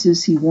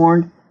consequences, he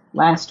warned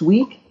last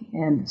week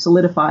and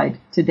solidified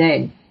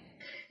today.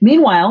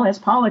 Meanwhile, as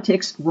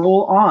politics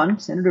roll on,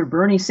 Senator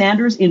Bernie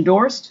Sanders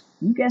endorsed,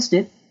 you guessed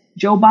it,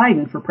 Joe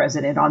Biden for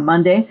president on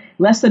Monday,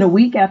 less than a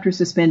week after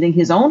suspending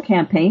his own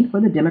campaign for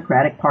the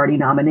Democratic Party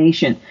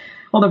nomination.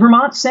 Well, the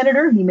Vermont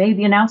senator, he made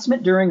the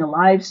announcement during a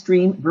live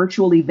stream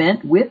virtual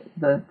event with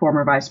the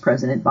former Vice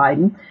President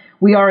Biden.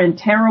 We are in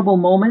terrible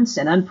moments,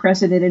 an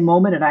unprecedented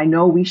moment, and I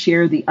know we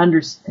share the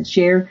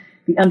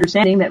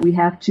understanding that we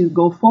have to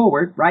go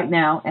forward right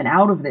now and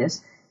out of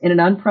this in an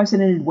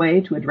unprecedented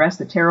way to address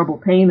the terrible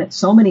pain that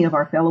so many of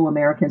our fellow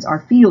Americans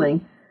are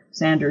feeling,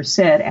 Sanders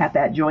said at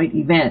that joint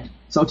event.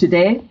 So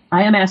today,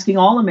 I am asking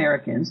all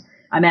Americans,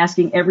 I'm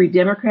asking every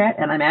Democrat,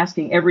 and I'm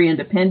asking every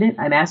independent,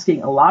 I'm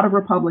asking a lot of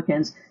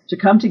Republicans to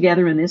come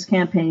together in this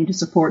campaign to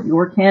support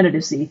your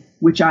candidacy,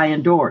 which I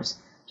endorse,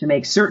 to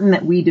make certain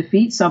that we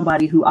defeat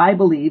somebody who I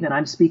believe, and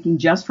I'm speaking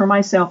just for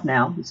myself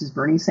now, this is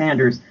Bernie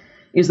Sanders,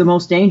 is the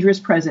most dangerous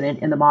president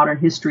in the modern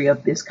history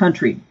of this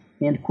country,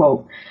 end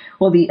quote.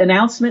 Well, the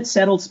announcement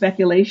settled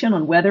speculation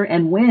on whether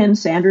and when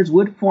Sanders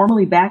would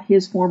formally back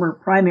his former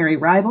primary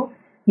rival.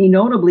 He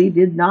notably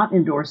did not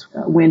endorse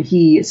when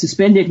he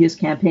suspended his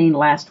campaign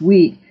last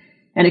week.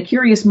 And a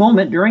curious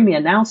moment during the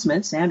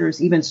announcement,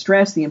 Sanders even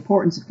stressed the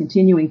importance of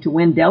continuing to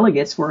win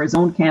delegates for his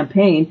own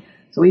campaign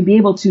so he'd be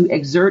able to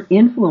exert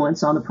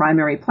influence on the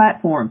primary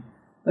platform.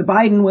 But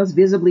Biden was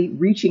visibly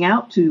reaching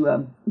out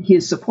to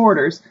his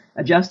supporters,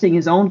 adjusting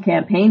his own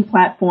campaign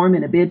platform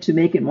in a bid to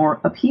make it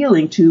more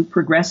appealing to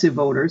progressive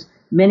voters,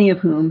 many of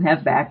whom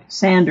have backed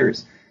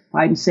Sanders.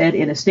 Biden said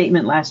in a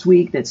statement last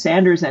week that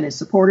Sanders and his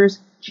supporters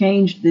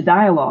changed the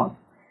dialogue.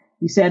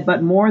 He said,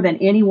 but more than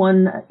any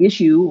one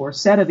issue or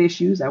set of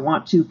issues, I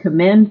want to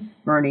commend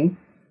Bernie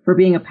for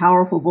being a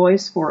powerful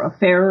voice for a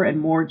fairer and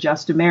more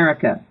just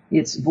America.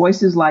 It's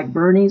voices like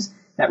Bernie's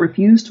that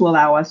refuse to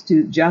allow us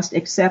to just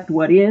accept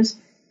what is,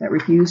 that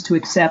refuse to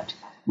accept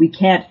we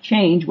can't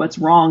change what's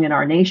wrong in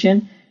our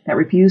nation, that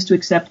refuse to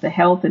accept the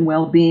health and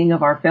well-being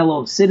of our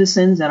fellow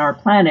citizens and our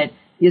planet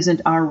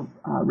isn't our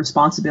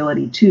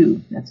responsibility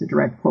too. That's a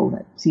direct quote.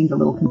 I seemed a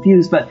little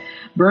confused, but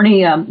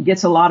Bernie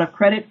gets a lot of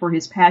credit for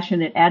his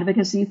passionate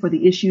advocacy for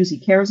the issues he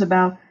cares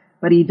about,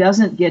 but he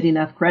doesn't get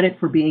enough credit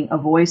for being a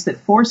voice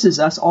that forces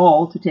us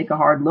all to take a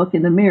hard look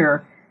in the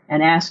mirror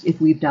and ask if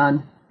we've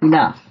done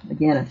enough.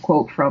 Again, a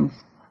quote from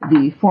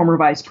the former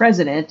vice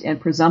president and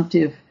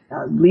presumptive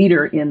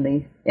leader in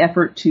the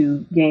effort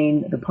to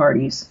gain the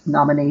party's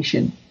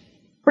nomination.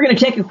 We're going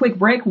to take a quick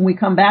break. When we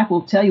come back,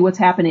 we'll tell you what's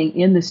happening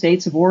in the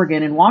states of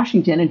Oregon and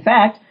Washington. In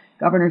fact,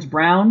 Governors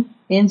Brown,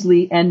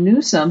 Inslee, and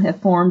Newsom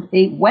have formed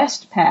a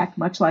West Pact,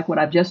 much like what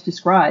I've just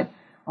described,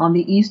 on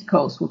the East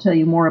Coast. We'll tell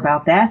you more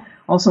about that.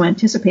 Also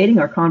anticipating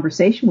our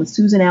conversation with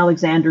Susan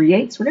Alexander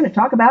Yates, we're going to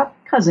talk about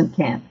cousin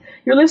camp.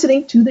 You're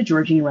listening to The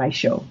Georgene Rice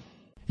Show.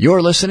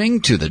 You're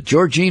listening to the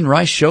Georgene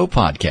Rice Show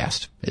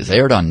podcast. It's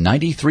aired on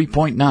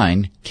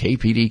 93.9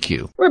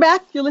 KPDQ. We're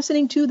back. You're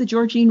listening to The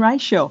Georgene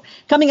Rice Show.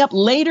 Coming up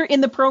later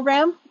in the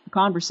program, a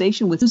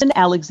conversation with Susan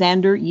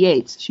Alexander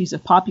Yates. She's a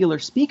popular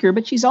speaker,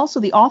 but she's also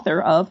the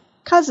author of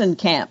Cousin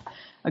Camp,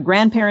 a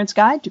grandparent's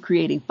guide to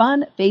creating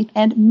fun, faith,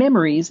 and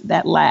memories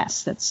that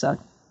last. That's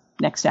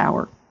next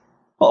hour.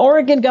 Well,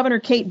 Oregon Governor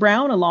Kate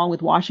Brown, along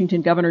with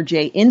Washington Governor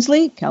Jay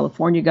Inslee,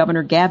 California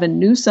Governor Gavin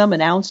Newsom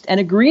announced an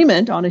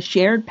agreement on a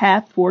shared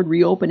path toward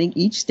reopening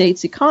each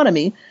state's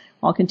economy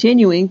while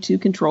continuing to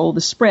control the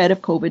spread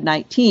of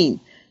COVID-19.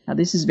 Now,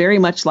 this is very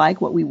much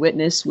like what we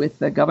witnessed with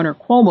Governor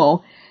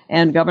Cuomo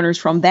and governors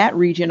from that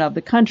region of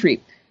the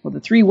country. Well, the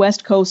three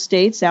West Coast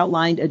states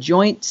outlined a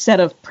joint set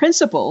of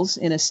principles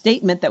in a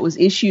statement that was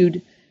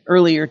issued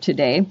earlier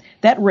today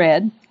that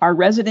read, "Our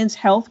residents'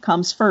 health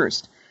comes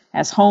first.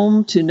 As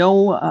home to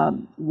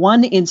no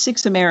 1 in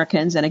 6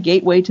 Americans and a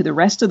gateway to the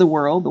rest of the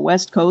world, the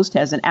West Coast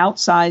has an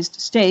outsized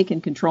stake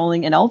in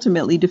controlling and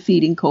ultimately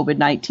defeating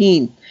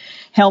COVID-19.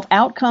 Health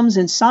outcomes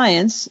and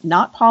science,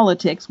 not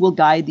politics, will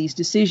guide these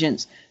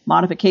decisions.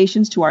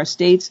 Modifications to our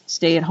state's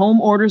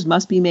stay-at-home orders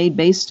must be made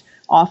based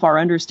off our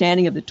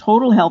understanding of the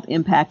total health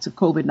impacts of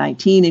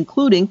COVID-19,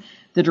 including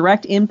the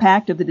direct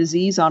impact of the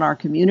disease on our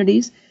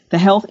communities, the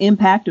health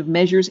impact of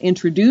measures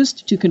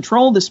introduced to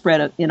control the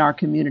spread in our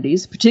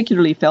communities,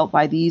 particularly felt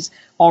by these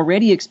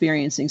already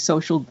experiencing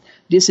social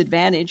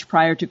disadvantage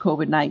prior to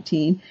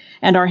COVID-19,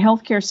 and our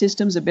healthcare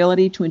system's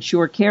ability to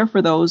ensure care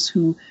for those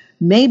who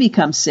may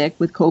become sick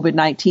with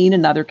COVID-19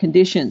 and other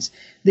conditions.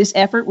 This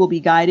effort will be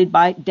guided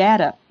by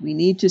data. We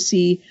need to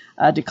see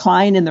a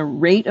decline in the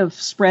rate of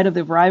spread of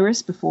the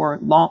virus before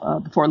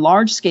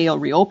large-scale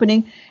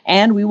reopening,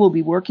 and we will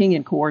be working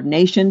in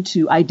coordination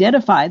to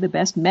identify the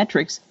best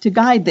metrics to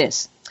guide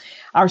this.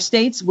 Our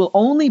states will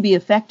only be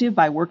effective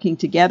by working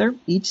together.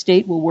 Each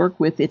state will work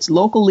with its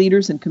local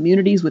leaders and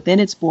communities within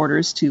its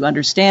borders to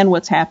understand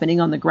what's happening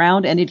on the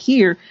ground and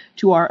adhere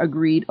to our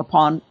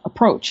agreed-upon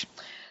approach.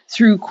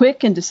 Through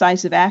quick and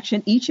decisive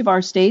action, each of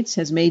our states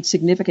has made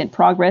significant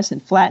progress in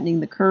flattening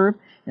the curve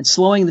and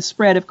slowing the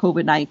spread of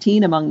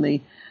COVID-19 among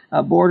the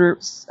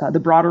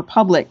broader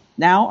public.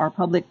 Now, our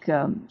public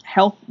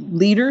health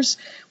leaders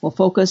will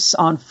focus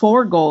on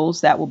 4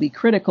 goals that will be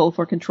critical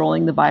for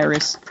controlling the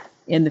virus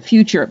in the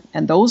future.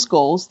 And those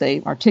goals,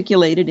 they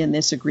articulated in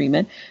this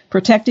agreement: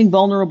 protecting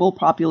vulnerable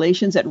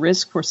populations at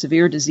risk for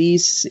severe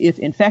disease if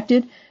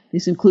infected.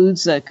 This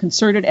includes a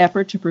concerted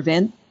effort to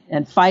prevent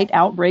and fight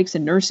outbreaks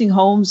in nursing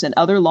homes and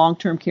other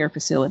long-term care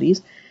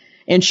facilities,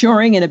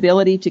 ensuring an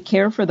ability to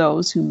care for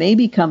those who may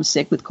become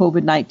sick with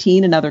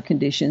COVID-19 and other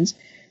conditions.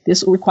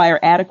 This will require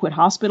adequate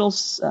hospital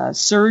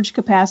surge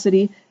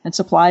capacity and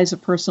supplies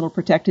of personal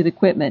protective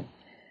equipment.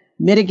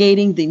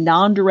 Mitigating the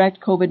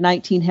non-direct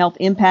COVID-19 health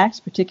impacts,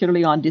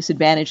 particularly on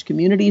disadvantaged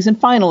communities. And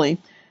finally,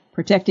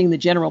 protecting the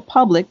general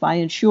public by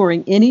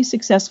ensuring any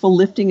successful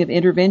lifting of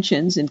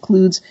interventions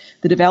includes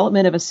the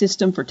development of a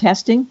system for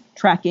testing,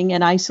 tracking,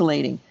 and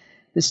isolating.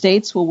 The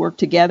states will work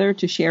together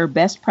to share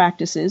best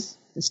practices.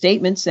 The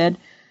statement said,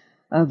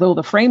 though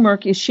the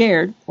framework is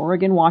shared,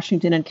 Oregon,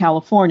 Washington, and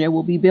California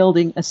will be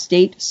building a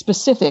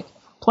state-specific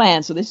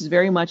plan. So this is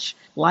very much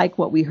like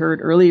what we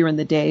heard earlier in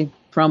the day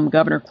from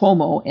Governor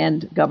Cuomo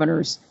and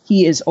governors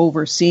he is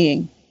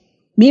overseeing.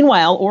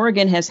 Meanwhile,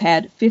 Oregon has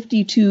had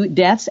 52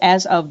 deaths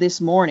as of this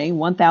morning,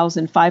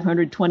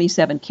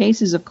 1,527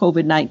 cases of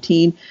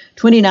COVID-19,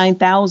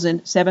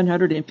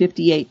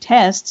 29,758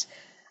 tests,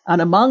 and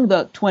among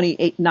the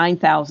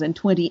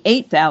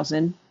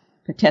 28,000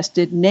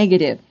 tested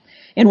negative.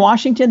 In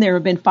Washington, there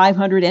have been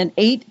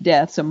 508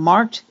 deaths, a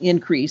marked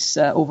increase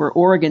over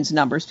Oregon's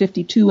numbers,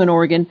 52 in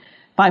Oregon,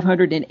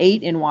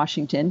 508 in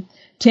Washington,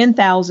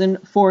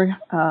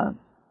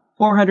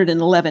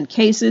 10,411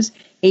 cases,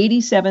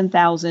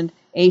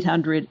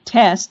 87,800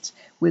 tests,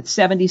 with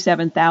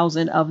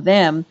 77,000 of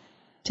them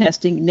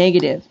testing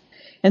negative.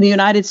 In the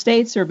United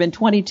States, there have been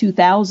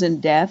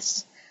 22,000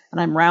 deaths, and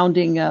I'm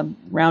rounding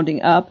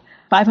up,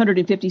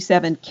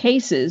 557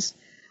 cases.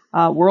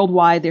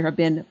 Worldwide, there have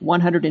been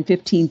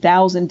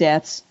 115,000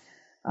 deaths,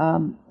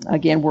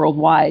 again,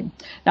 worldwide.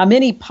 Now,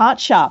 many pot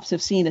shops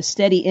have seen a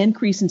steady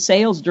increase in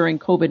sales during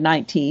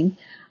COVID-19.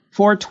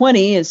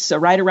 420 is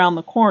right around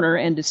the corner,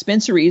 and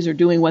dispensaries are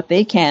doing what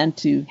they can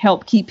to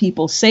help keep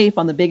people safe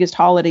on the biggest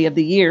holiday of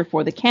the year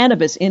for the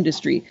cannabis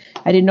industry.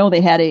 I didn't know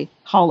they had a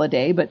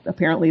holiday, but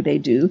apparently they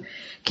do.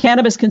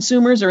 Cannabis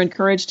consumers are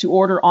encouraged to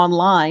order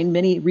online.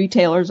 Many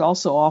retailers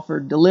also offer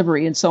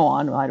delivery and so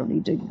on. Well, I don't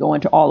need to go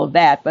into all of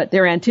that, but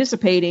they're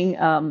anticipating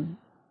a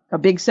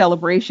big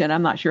celebration.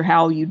 I'm not sure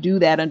how you do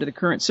that under the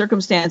current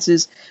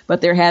circumstances,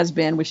 but there has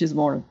been, which is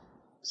more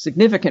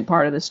significant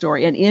part of the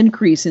story, an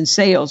increase in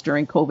sales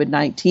during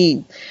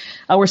COVID-19.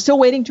 We're still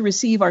waiting to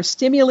receive our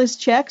stimulus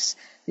checks.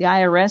 The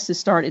IRS has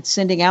started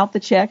sending out the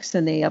checks,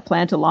 and they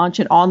plan to launch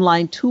an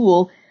online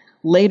tool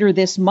later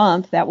this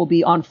month. That will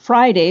be on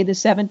Friday, the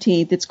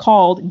 17th. It's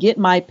called Get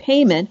My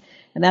Payment,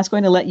 and that's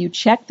going to let you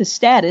check the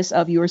status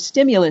of your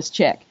stimulus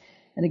check.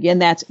 And again,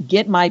 that's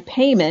Get My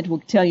Payment.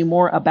 We'll tell you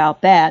more about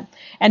that.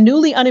 And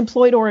newly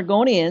unemployed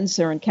Oregonians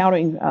are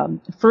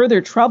encountering further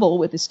trouble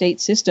with the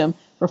state system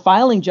for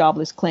filing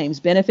jobless claims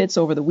benefits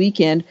over the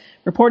weekend,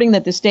 reporting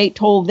that the state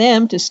told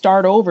them to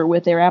start over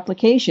with their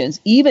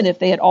applications, even if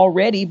they had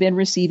already been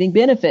receiving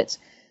benefits.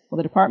 Well,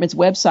 the department's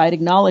website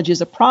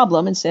acknowledges a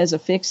problem and says a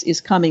fix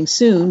is coming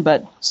soon,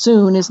 but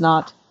soon is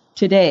not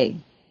today.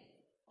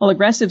 Well,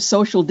 aggressive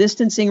social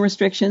distancing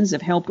restrictions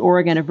have helped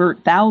Oregon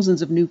avert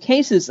thousands of new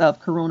cases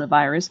of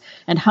coronavirus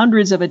and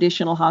hundreds of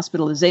additional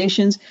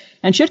hospitalizations,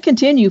 and should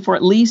continue for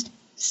at least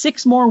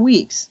 6 more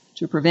weeks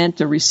to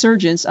prevent a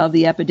resurgence of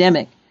the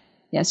epidemic.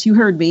 Yes, you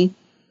heard me.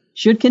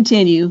 Should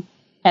continue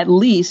at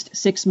least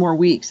 6 more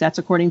weeks. That's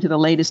according to the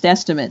latest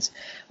estimates.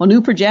 Well,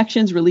 new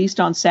projections released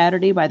on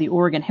Saturday by the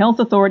Oregon Health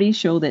Authority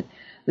show that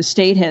the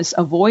state has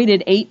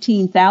avoided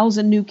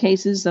 18,000 new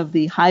cases of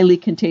the highly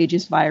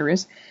contagious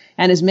virus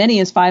and as many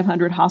as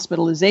 500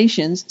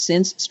 hospitalizations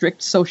since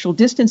strict social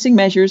distancing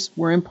measures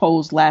were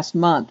imposed last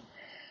month.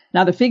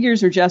 Now, the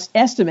figures are just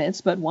estimates,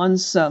 but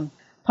once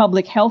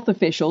public health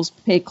officials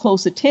pay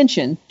close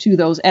attention to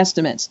those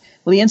estimates.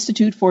 Well, the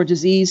Institute for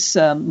Disease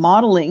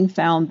Modeling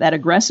found that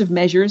aggressive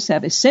measures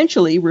have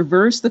essentially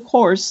reversed the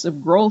course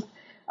of growth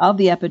of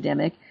the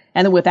epidemic,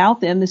 and that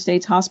without them, the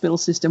state's hospital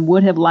system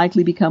would have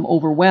likely become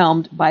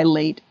overwhelmed by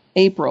late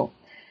April.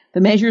 The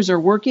measures are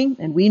working,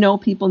 and we know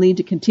people need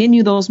to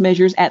continue those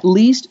measures at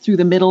least through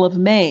the middle of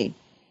May.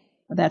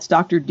 That's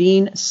Dr.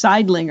 Dean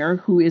Seidlinger,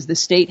 who is the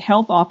state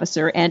health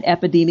officer and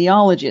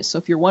epidemiologist. So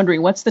if you're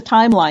wondering what's the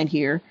timeline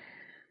here,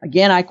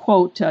 again, I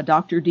quote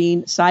Dr.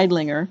 Dean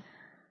Seidlinger,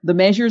 the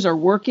measures are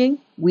working.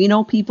 We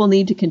know people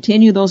need to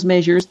continue those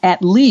measures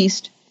at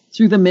least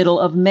through the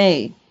middle of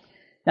May.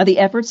 Now, the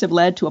efforts have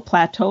led to a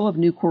plateau of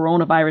new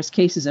coronavirus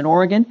cases in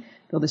Oregon,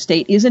 though the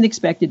state isn't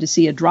expected to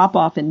see a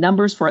drop-off in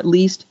numbers for at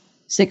least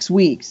 6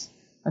 weeks.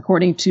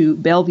 According to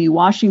Bellevue,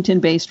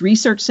 Washington-based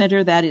research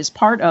center that is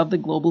part of the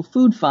Global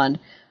Food Fund,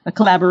 a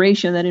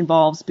collaboration that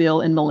involves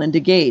Bill and Melinda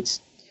Gates.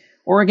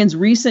 Oregon's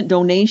recent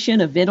donation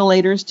of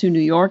ventilators to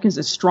New York is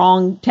a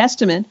strong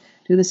testament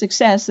to the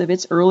success of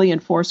its early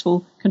and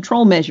forceful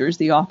control measures,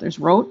 the authors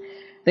wrote.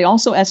 They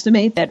also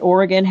estimate that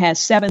Oregon has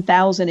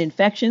 7,000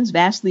 infections,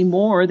 vastly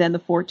more than the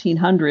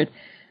 1,400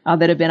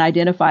 that have been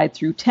identified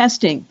through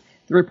testing.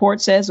 The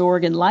report says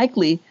Oregon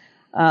likely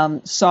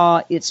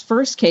saw its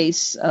first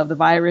case of the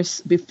virus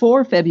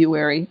before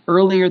February,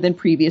 earlier than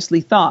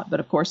previously thought,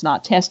 but of course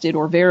not tested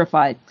or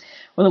verified.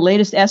 Well, the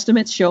latest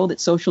estimates show that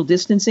social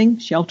distancing,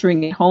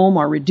 sheltering at home,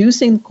 are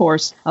reducing the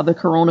course of the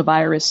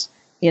coronavirus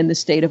in the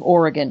state of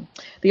Oregon.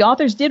 The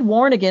authors did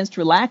warn against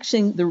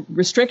relaxing the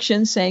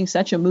restrictions, saying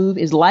such a move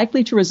is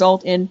likely to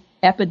result in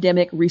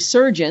epidemic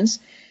resurgence.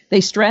 They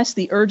stress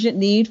the urgent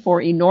need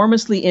for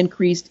enormously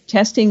increased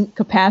testing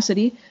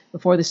capacity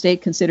before the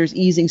state considers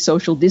easing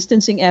social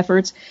distancing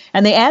efforts.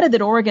 And they added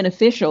that Oregon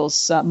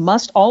officials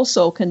must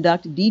also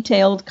conduct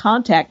detailed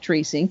contact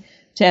tracing,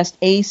 test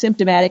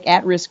asymptomatic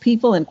at-risk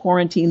people, and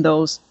quarantine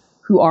those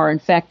who are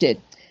infected.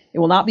 It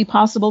will not be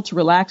possible to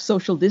relax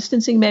social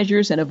distancing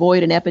measures and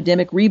avoid an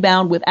epidemic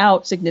rebound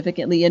without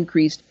significantly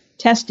increased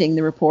testing,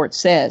 the report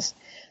says.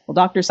 Well,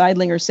 Dr.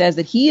 Seidlinger says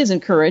that he is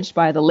encouraged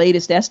by the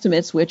latest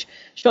estimates, which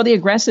show the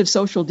aggressive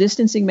social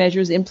distancing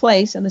measures in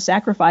place and the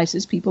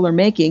sacrifices people are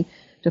making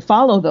to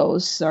follow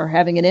those are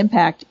having an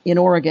impact in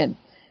Oregon.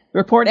 The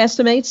report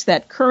estimates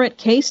that current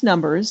case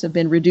numbers have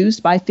been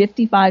reduced by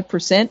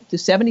 55% to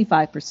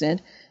 75%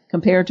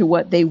 compared to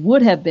what they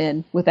would have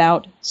been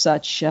without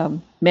such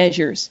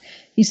measures.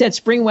 He said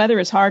spring weather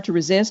is hard to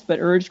resist, but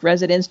urged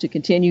residents to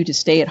continue to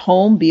stay at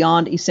home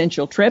beyond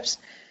essential trips.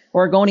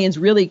 Oregonians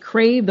really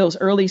crave those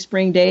early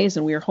spring days,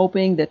 and we are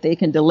hoping that they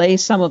can delay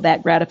some of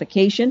that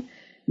gratification,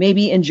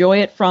 maybe enjoy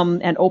it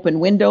from an open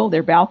window,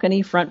 their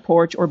balcony, front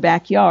porch, or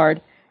backyard,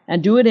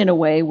 and do it in a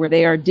way where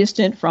they are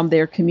distant from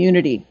their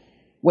community.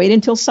 Wait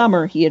until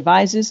summer, he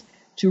advises,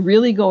 to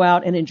really go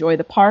out and enjoy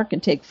the park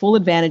and take full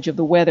advantage of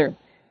the weather.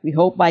 We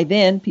hope by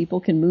then people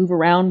can move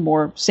around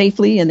more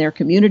safely in their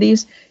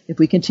communities if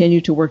we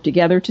continue to work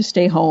together to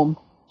stay home,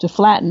 to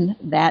flatten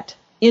that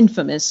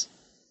infamous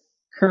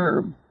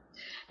curve.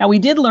 Now, we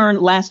did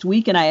learn last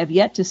week, and I have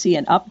yet to see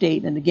an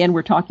update, and again,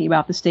 we're talking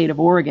about the state of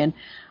Oregon,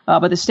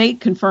 but the state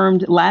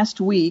confirmed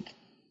last week,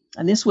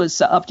 and this was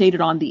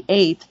updated on the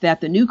 8th, that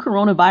the new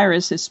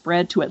coronavirus has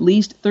spread to at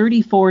least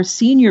 34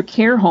 senior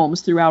care homes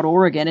throughout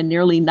Oregon, and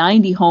nearly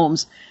 90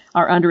 homes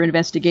are under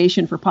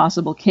investigation for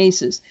possible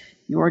cases.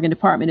 The Oregon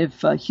Department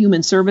of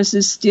Human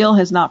Services still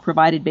has not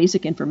provided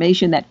basic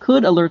information that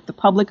could alert the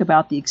public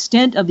about the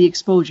extent of the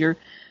exposure,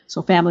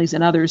 so families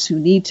and others who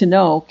need to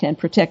know can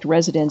protect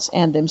residents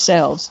and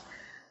themselves.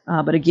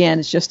 But again,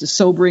 it's just a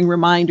sobering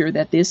reminder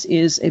that this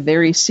is a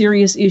very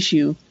serious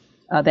issue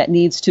that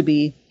needs to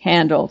be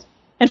handled.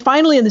 And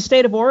finally, in the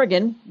state of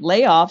Oregon,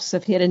 layoffs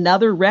have hit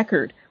another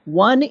record.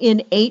 1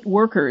 in 8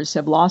 workers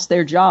have lost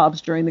their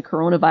jobs during the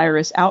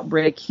coronavirus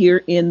outbreak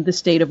here in the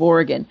state of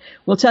Oregon.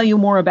 We'll tell you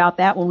more about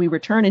that when we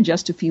return in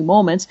just a few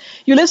moments.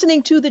 You're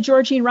listening to The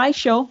Georgene Rice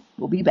Show.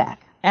 We'll be back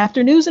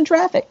after news and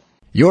traffic.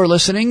 You're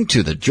listening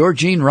to the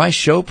Georgene Rice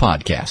Show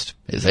podcast.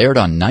 It's aired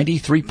on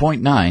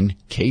 93.9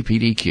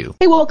 KPDQ.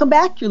 Hey, welcome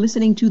back. You're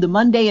listening to the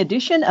Monday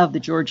edition of the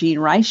Georgene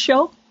Rice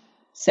Show,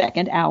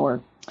 second hour.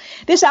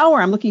 This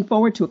hour, I'm looking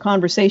forward to a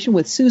conversation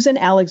with Susan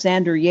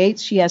Alexander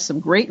Yates. She has some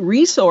great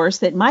resource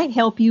that might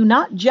help you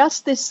not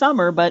just this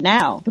summer, but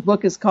now. The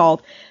book is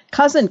called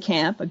Cousin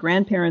Camp, A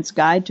Grandparent's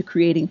Guide to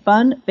Creating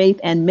Fun, Faith,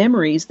 and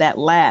Memories That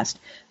Last.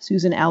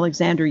 Susan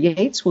Alexander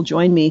Yates will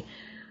join me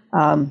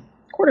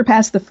quarter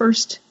past the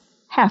first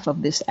half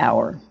of this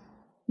hour.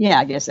 Yeah,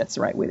 I guess that's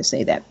the right way to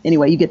say that.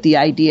 Anyway, you get the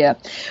idea.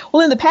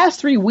 Well, in the past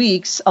 3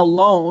 weeks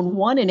alone,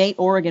 1 in 8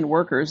 Oregon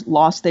workers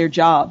lost their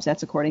jobs.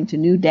 That's according to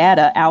new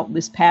data out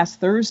this past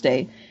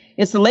Thursday.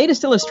 It's the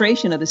latest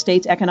illustration of the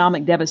state's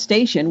economic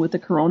devastation with the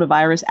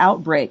coronavirus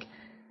outbreak.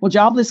 Well,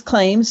 jobless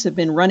claims have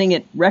been running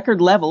at record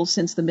levels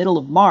since the middle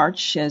of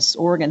March as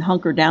Oregon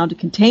hunkered down to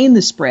contain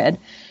the spread.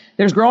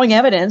 There's growing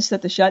evidence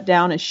that the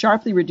shutdown has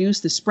sharply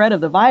reduced the spread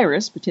of the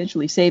virus,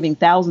 potentially saving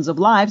thousands of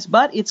lives,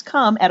 but it's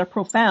come at a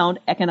profound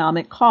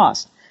economic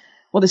cost.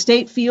 Well, the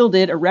state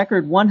fielded a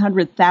record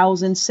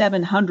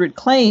 100,700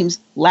 claims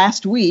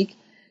last week.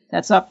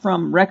 That's up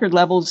from record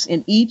levels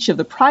in each of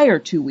the prior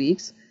 2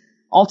 weeks.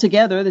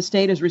 Altogether, the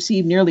state has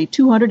received nearly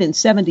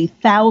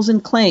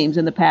 270,000 claims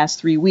in the past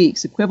 3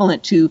 weeks,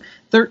 equivalent to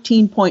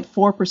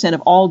 13.4%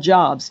 of all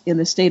jobs in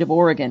the state of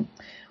Oregon.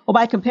 Well,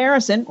 by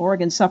comparison,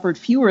 Oregon suffered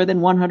fewer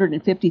than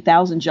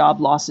 150,000 job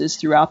losses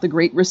throughout the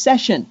Great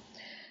Recession.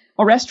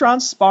 Well,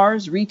 restaurants,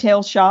 bars,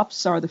 retail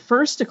shops are the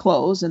first to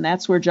close, and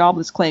that's where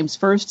jobless claims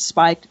first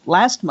spiked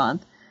last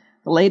month.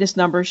 The latest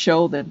numbers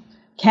show the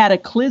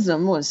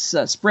cataclysm was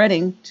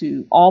spreading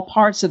to all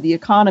parts of the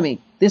economy.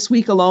 This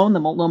week alone, the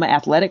Multnomah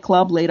Athletic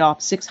Club laid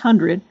off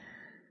 600.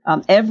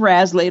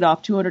 Evraz laid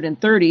off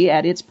 230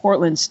 at its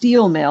Portland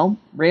steel mill.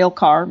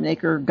 Railcar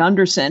maker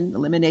Gunderson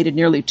eliminated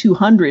nearly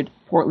 200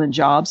 Portland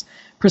jobs.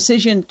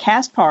 Precision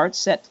Cast Parts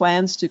set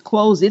plans to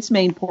close its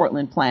main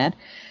Portland plant.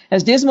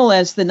 As dismal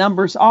as the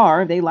numbers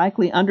are, they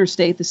likely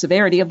understate the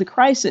severity of the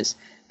crisis.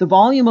 The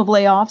volume of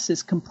layoffs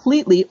has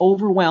completely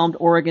overwhelmed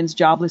Oregon's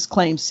jobless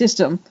claims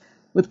system,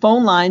 with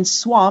phone lines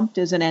swamped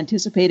as an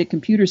anticipated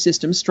computer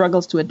system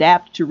struggles to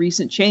adapt to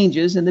recent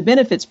changes in the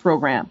benefits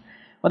program.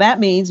 Well, that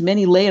means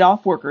many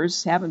laid-off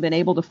workers haven't been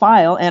able to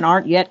file and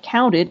aren't yet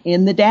counted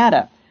in the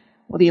data.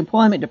 Well, the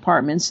Employment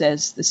Department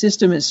says the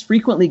system is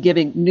frequently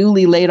giving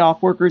newly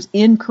laid-off workers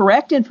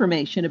incorrect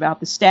information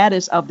about the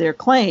status of their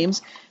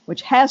claims,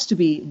 which has to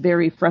be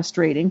very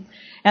frustrating.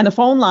 And the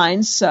phone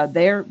lines,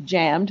 they're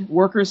jammed.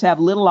 Workers have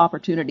little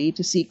opportunity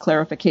to seek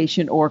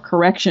clarification or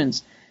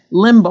corrections.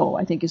 Limbo,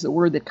 I think, is the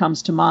word that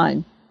comes to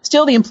mind.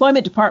 Still, the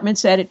Employment Department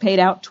said it paid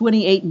out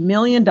 $28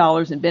 million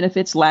in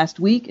benefits last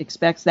week,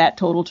 expects that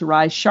total to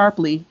rise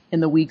sharply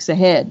in the weeks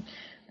ahead.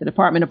 The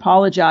department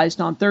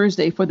apologized on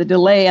Thursday for the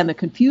delay and the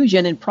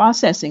confusion in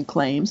processing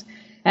claims,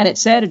 and it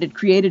said it had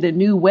created a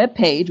new web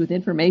page with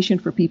information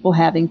for people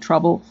having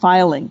trouble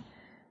filing.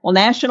 Well,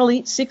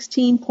 nationally,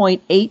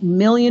 16.8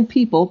 million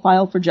people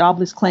filed for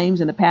jobless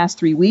claims in the past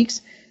 3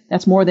 weeks.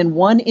 That's more than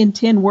 1 in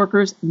 10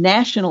 workers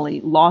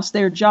nationally lost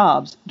their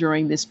jobs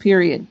during this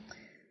period.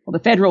 Well, the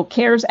Federal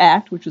CARES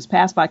Act, which was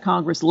passed by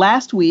Congress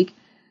last week,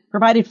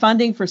 provided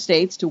funding for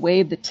states to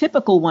waive the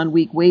typical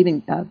 1-week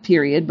waiting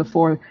period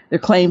before their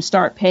claims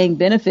start paying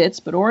benefits.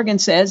 But Oregon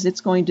says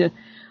it's going to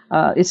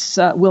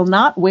will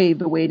not waive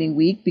the waiting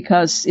week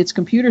because its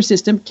computer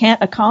system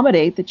can't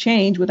accommodate the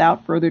change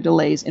without further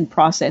delays in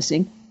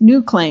processing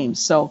new claims.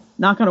 So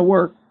not going to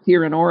work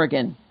here in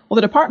Oregon. Well,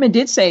 the department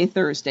did say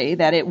Thursday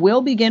that it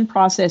will begin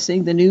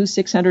processing the new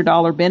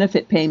 $600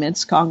 benefit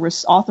payments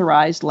Congress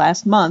authorized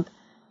last month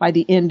by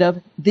the end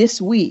of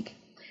this week.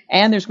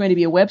 And there's going to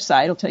be a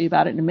website, I'll tell you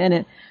about it in a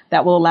minute,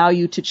 that will allow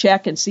you to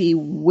check and see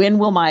when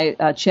will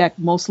my check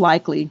most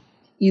likely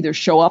either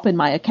show up in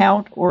my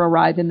account or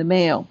arrive in the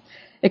mail.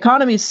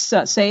 Economists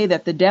say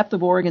that the depth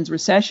of Oregon's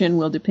recession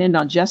will depend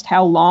on just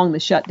how long the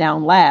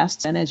shutdown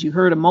lasts. And as you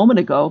heard a moment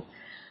ago,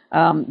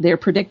 they're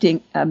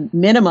predicting a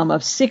minimum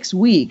of 6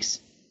 weeks.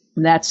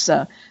 And that's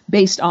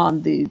based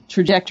on the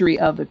trajectory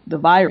of the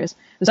virus.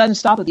 The sudden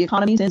stop of the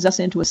economy sends us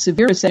into a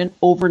severe recession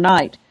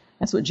overnight.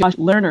 That's what Josh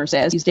Lerner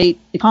says. He's a state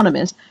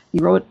economist. He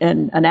wrote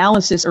an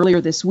analysis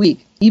earlier this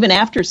week. Even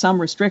after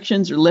some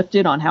restrictions are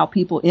lifted on how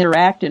people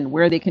interact and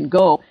where they can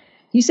go,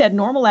 he said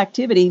normal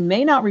activity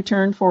may not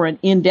return for an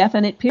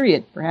indefinite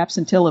period, perhaps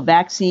until a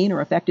vaccine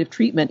or effective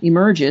treatment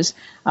emerges.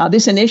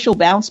 This initial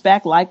bounce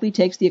back likely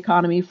takes the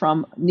economy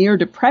from near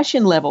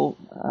depression level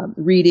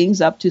readings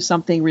up to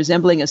something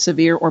resembling a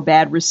severe or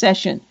bad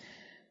recession.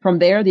 From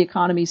there, the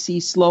economy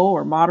sees slow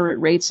or moderate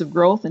rates of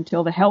growth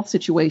until the health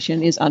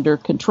situation is under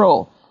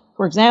control.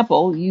 For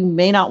example, you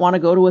may not want to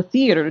go to a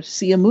theater to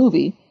see a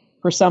movie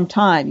for some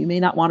time. You may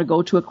not want to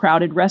go to a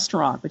crowded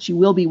restaurant, but you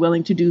will be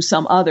willing to do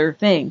some other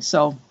things.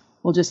 So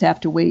we'll just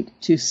have to wait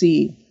to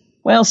see.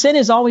 Well, sin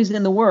is always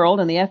in the world,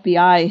 and the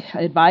FBI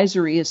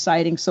advisory is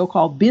citing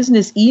so-called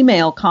business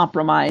email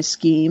compromise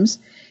schemes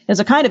as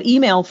a kind of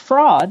email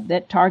fraud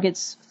that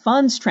targets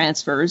funds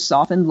transfers,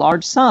 often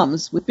large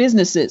sums, with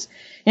businesses.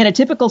 In a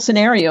typical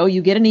scenario,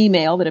 you get an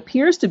email that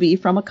appears to be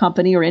from a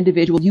company or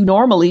individual you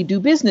normally do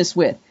business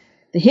with.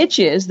 The hitch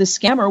is the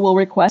scammer will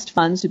request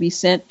funds to be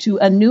sent to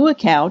a new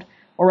account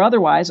or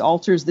otherwise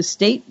alters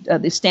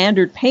the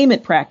standard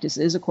payment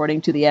practices,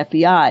 according to the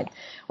FBI.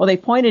 Well, they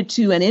pointed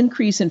to an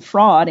increase in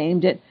fraud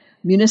aimed at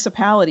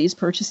municipalities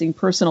purchasing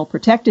personal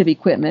protective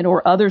equipment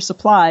or other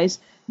supplies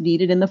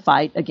needed in the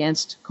fight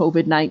against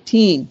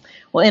COVID-19.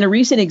 Well, in a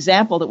recent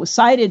example that was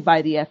cited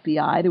by the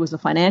FBI, there was a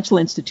financial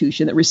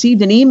institution that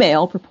received an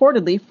email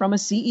purportedly from a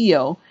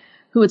CEO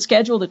who had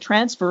scheduled a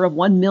transfer of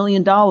 $1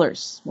 million.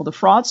 Well, the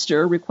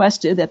fraudster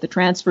requested that the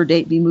transfer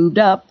date be moved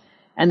up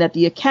and that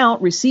the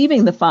account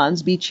receiving the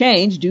funds be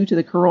changed due to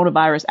the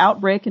coronavirus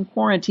outbreak and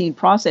quarantine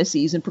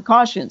processes and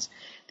precautions.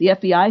 The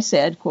FBI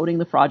said, quoting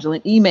the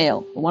fraudulent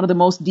email, one of the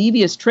most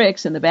devious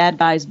tricks in the bad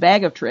guy's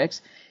bag of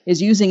tricks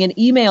is using an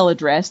email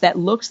address that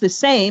looks the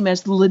same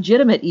as the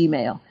legitimate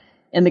email.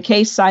 In the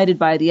case cited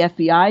by the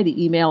FBI,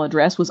 the email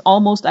address was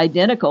almost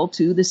identical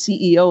to the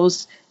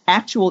CEO's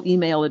actual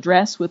email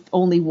address with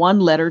only one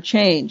letter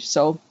change.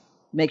 So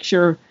make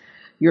sure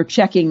you're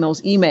checking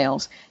those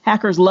emails.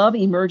 Hackers love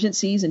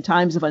emergencies in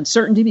times of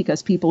uncertainty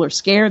because people are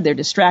scared, they're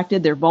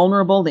distracted, they're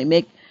vulnerable, they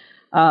make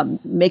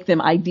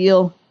them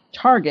ideal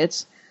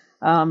targets.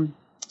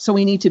 So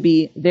we need to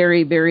be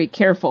very, very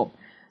careful.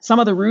 Some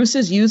of the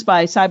ruses used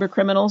by cyber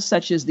criminals,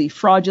 such as the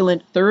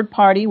fraudulent third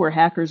party, where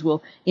hackers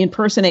will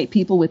impersonate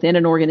people within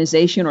an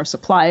organization or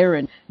supplier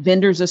and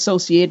vendors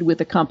associated with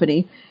the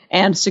company,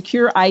 and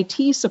secure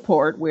IT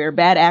support, where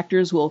bad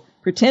actors will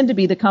pretend to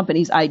be the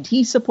company's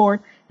IT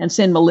support and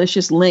send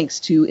malicious links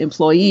to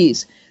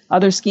employees.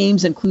 Other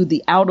schemes include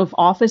the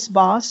out-of-office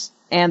boss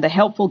and the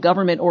helpful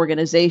government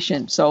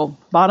organization. So,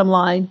 bottom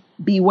line,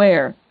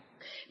 beware.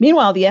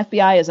 Meanwhile, the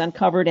FBI has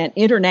uncovered an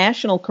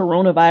international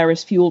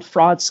coronavirus-fueled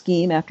fraud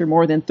scheme after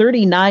more than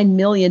 39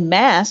 million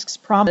masks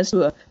promised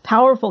to a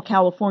powerful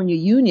California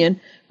union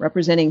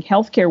representing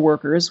healthcare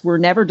workers were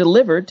never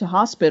delivered to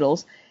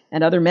hospitals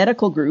and other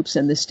medical groups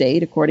in the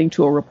state, according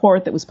to a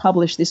report that was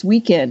published this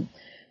weekend.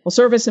 Well,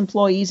 Service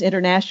Employees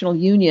International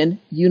Union,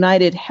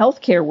 United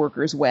Healthcare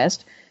Workers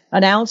West,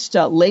 announced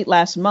late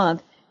last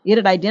month it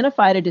had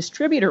identified a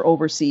distributor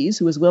overseas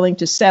who was willing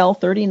to sell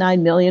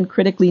 39 million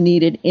critically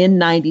needed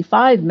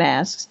N95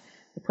 masks.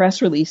 The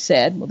press release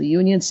said, the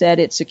union said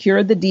it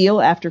secured the deal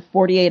after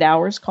 48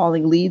 hours,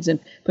 calling leads and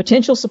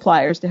potential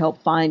suppliers to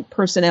help find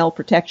personnel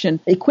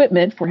protection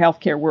equipment for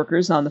healthcare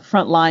workers on the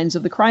front lines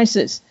of the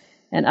crisis.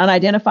 An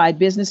unidentified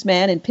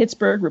businessman in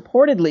Pittsburgh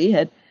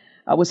reportedly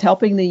was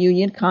helping the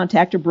union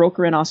contact a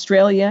broker in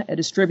Australia, a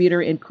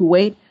distributor in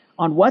Kuwait,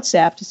 on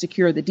WhatsApp to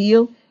secure the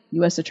deal.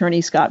 U.S.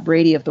 Attorney Scott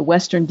Brady of the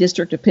Western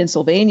District of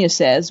Pennsylvania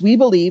says, "We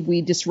believe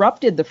we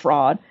disrupted the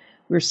fraud.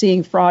 We're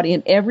seeing fraud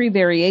in every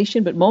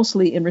variation, but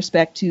mostly in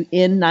respect to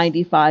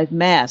N95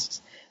 masks.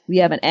 We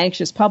have an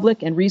anxious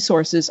public and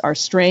resources are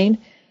strained."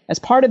 As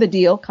part of the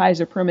deal,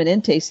 Kaiser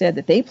Permanente said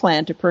that they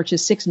plan to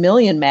purchase 6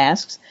 million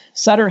masks.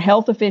 Sutter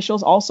health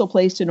officials also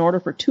placed an order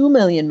for 2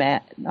 million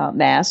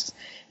masks.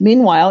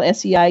 Meanwhile,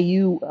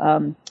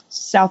 SEIU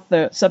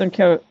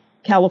Southern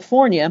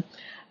California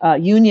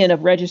Union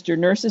of Registered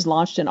Nurses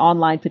launched an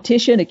online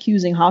petition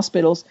accusing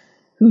hospitals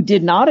who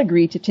did not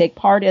agree to take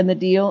part in the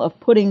deal of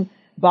putting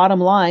bottom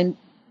line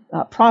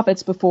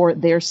profits before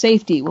their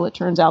safety. Well, it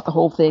turns out the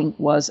whole thing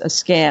was a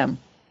scam.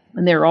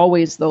 And there are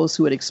always those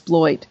who would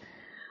exploit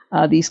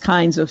these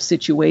kinds of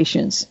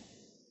situations.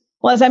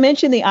 Well, as I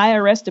mentioned, the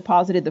IRS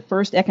deposited the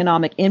first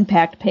economic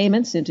impact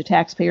payments into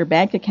taxpayer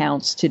bank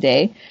accounts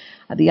today.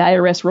 The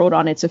IRS wrote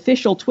on its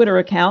official Twitter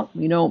account,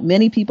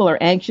 many people are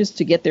anxious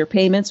to get their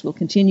payments. We'll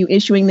continue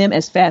issuing them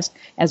as fast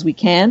as we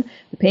can.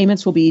 The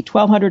payments will be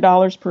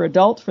 $1,200 per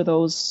adult for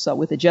those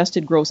with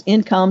adjusted gross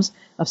incomes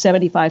of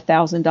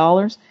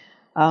 $75,000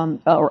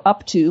 or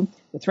up to.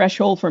 The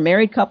threshold for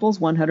married couples,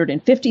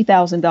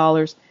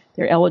 $150,000.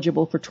 They're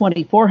eligible for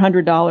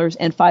 $2,400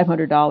 and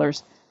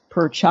 $500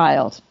 per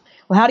child.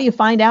 Well, how do you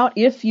find out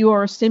if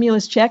your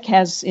stimulus check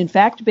has, in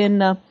fact,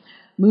 been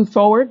moved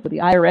forward? The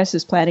IRS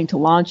is planning to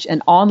launch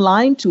an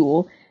online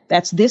tool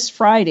that's this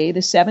Friday, the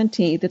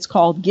 17th. It's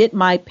called Get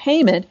My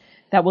Payment,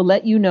 that will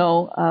let you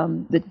know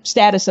the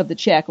status of the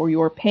check or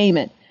your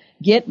payment.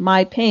 Get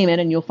My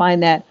Payment, and you'll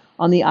find that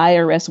on the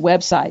IRS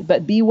website.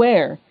 But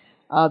beware,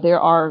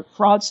 there are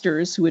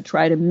fraudsters who would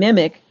try to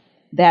mimic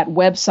that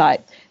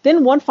website.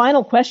 Then one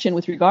final question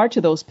with regard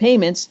to those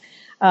payments.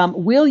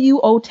 Will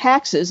you owe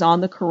taxes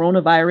on the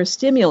coronavirus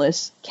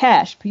stimulus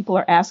cash? People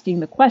are asking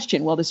the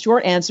question. Well, the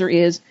short answer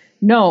is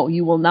no,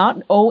 you will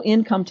not owe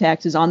income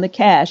taxes on the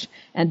cash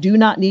and do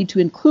not need to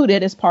include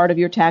it as part of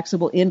your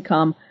taxable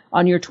income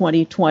on your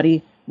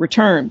 2020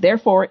 return.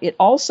 Therefore, it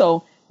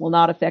also will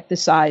not affect the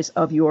size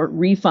of your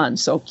refund.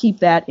 So keep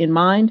that in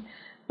mind.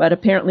 But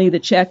apparently the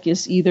check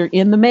is either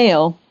in the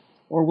mail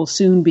or will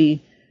soon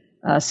be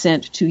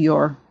sent to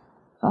your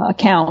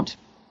account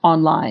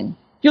online.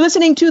 You're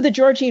listening to The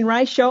Georgene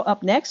Rice Show.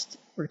 Up next,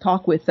 we'll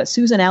talk with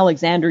Susan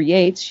Alexander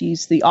Yates.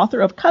 She's the author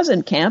of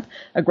Cousin Camp,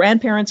 A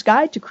Grandparent's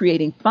Guide to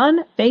Creating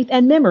Fun, Faith,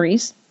 and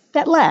Memories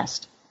That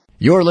Last.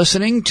 You're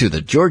listening to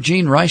The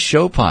Georgene Rice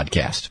Show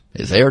podcast.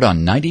 It's aired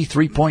on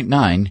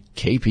 93.9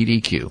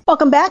 KPDQ.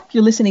 Welcome back.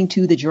 You're listening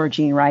to The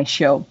Georgene Rice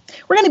Show.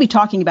 We're going to be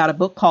talking about a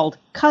book called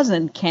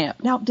Cousin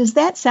Camp. Now, does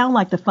that sound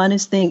like the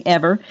funnest thing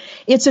ever?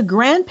 It's a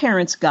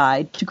grandparent's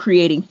guide to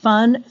creating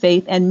fun,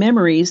 faith, and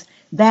memories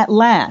that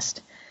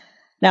last.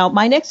 Now,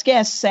 my next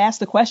guest asked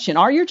the question,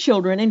 are your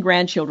children and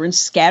grandchildren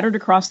scattered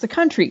across the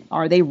country?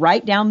 Are they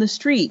right down the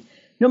street?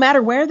 No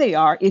matter where they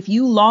are, if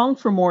you long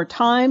for more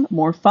time,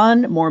 more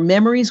fun, more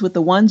memories with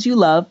the ones you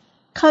love,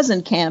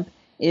 Cousin Camp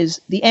is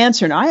the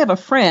answer. Now, I have a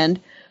friend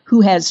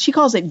who she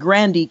calls it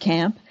Grandy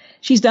Camp.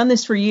 She's done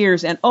this for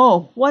years, and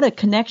oh, what a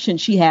connection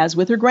she has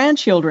with her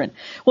grandchildren.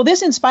 Well,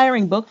 this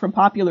inspiring book from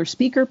popular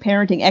speaker,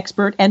 parenting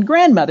expert, and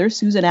grandmother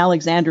Susan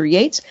Alexander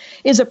Yates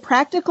is a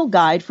practical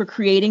guide for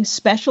creating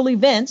special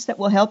events that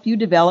will help you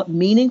develop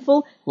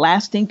meaningful,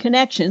 lasting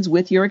connections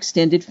with your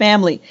extended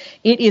family.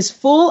 It is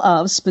full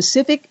of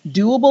specific,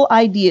 doable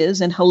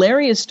ideas and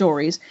hilarious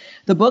stories.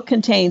 The book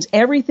contains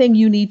everything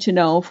you need to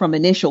know, from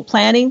initial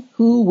planning,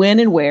 who,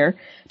 when, and where,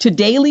 to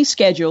daily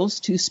schedules,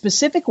 to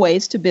specific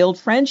ways to build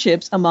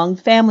friendships among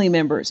family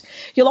members.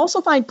 You'll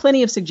also find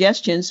plenty of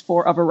suggestions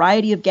for a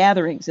variety of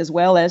gatherings, as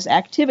well as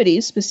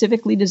activities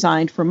specifically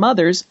designed for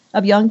mothers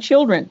of young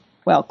children.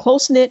 Well,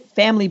 close-knit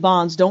family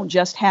bonds don't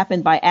just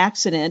happen by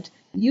accident.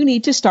 You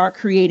need to start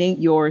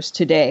creating yours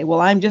today.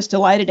 Well, I'm just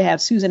delighted to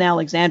have Susan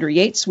Alexander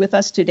Yates with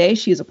us today.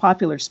 She is a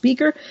popular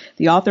speaker,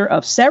 the author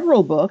of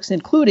several books,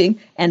 including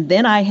And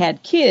Then I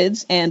Had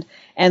Kids and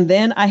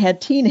Then I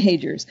Had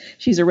Teenagers.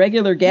 She's a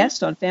regular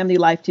guest on Family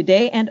Life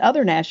Today and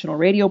other national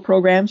radio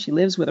programs. She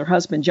lives with her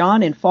husband,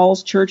 John, in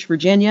Falls Church,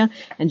 Virginia,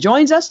 and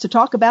joins us to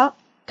talk about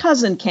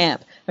Cousin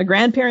Camp, a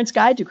grandparent's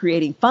guide to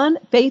creating fun,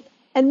 faith,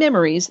 and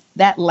memories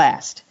that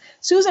last.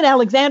 Susan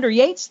Alexander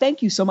Yates,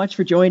 thank you so much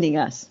for joining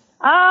us.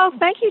 Oh,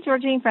 thank you,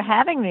 Georgene, for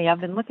having me.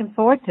 I've been looking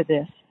forward to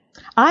this.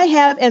 I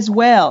have as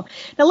well.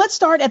 Now, let's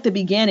start at the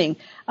beginning.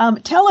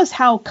 Tell us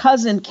how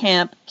Cousin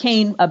Camp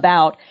came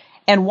about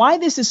and why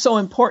this is so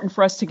important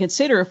for us to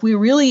consider if we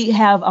really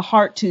have a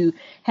heart to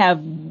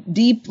have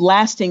deep,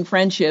 lasting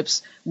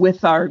friendships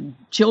with our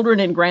children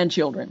and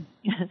grandchildren.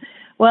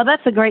 Well,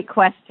 that's a great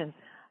question.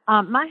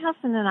 My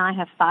husband and I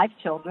have 5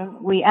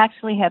 children. We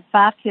actually had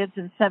 5 kids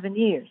in 7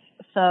 years.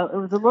 So it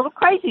was a little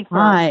crazy for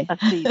a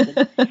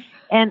season.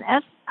 And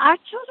as our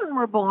children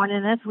were born,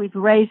 and as we've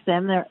raised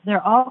them,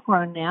 they're all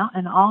grown now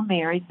and all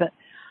married, but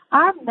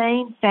our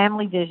main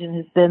family vision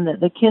has been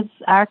that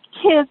our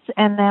kids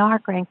and now our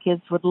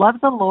grandkids would love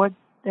the Lord,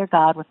 their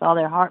God, with all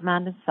their heart,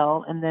 mind, and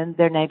soul, and then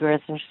their neighbor as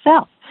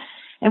themselves.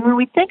 And when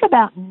we think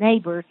about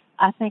neighbors,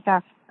 I think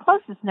our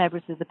closest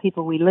neighbors are the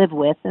people we live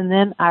with, and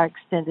then our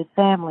extended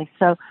family.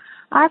 So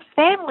our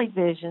family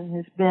vision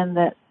has been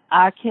that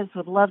our kids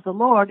would love the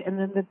Lord, and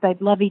then that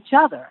they'd love each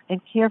other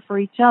and care for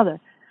each other.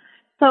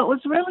 So it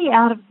was really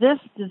out of this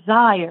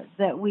desire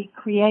that we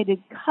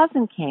created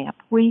Cousin Camp.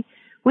 We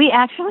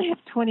actually have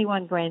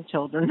 21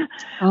 grandchildren,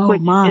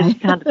 which is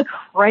kind of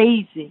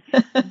crazy.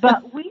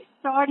 But we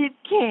started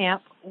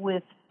camp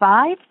with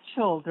 5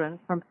 children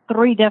from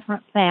 3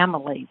 different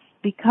families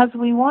because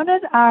we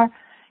wanted our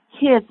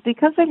kids,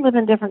 because they live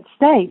in different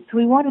states,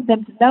 we wanted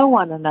them to know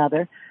one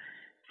another.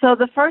 So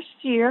the first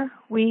year,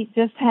 we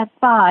just had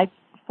 5.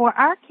 For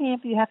our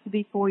camp, you have to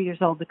be 4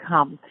 years old to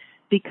come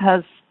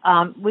because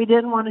we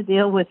didn't want to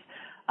deal with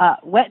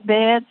wet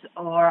beds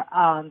or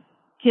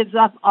kids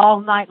up all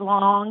night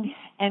long,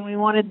 and we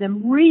wanted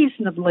them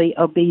reasonably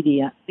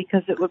obedient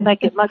because it would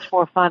make it much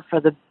more fun for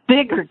the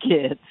bigger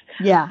kids.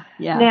 Yeah.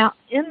 Now,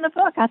 in the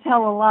book, I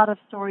tell a lot of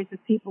stories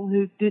of people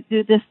who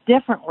do this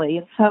differently,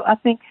 and so I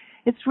think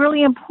it's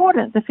really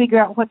important to figure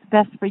out what's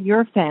best for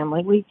your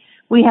family.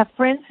 We have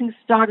friends who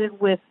started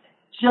with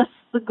just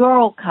the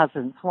girl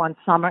cousins one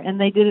summer, and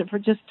they did it for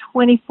just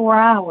 24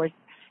 hours,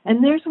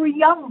 and theirs were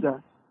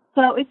younger.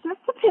 So it just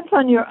depends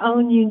on your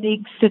own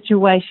unique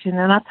situation,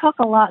 and I talk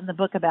a lot in the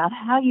book about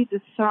how you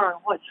discern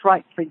what's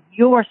right for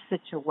your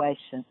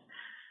situation.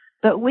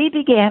 But we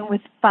began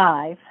with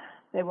 5.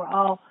 They were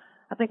all,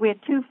 I think we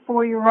had 2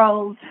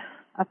 4-year-olds,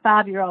 a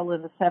 5-year-old,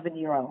 and a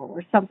 7-year-old,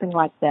 or something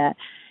like that.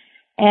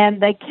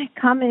 And they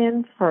come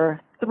in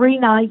for 3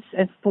 nights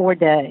and 4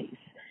 days.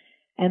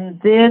 And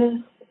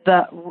then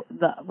the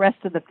rest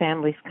of the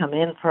families come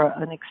in for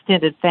an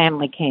extended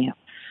family camp.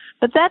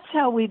 But that's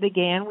how we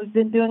began. We've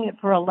been doing it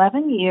for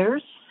 11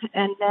 years,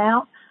 and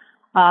now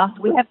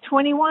we have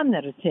 21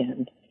 that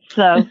attend.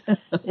 So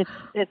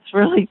it's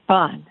really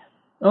fun.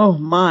 Oh,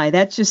 my,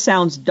 that just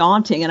sounds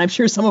daunting, and I'm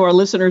sure some of our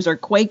listeners are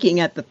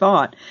quaking at the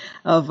thought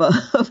of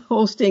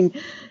hosting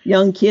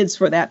young kids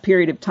for that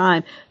period of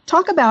time.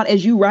 Talk about,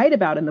 as you write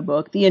about in the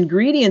book, the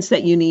ingredients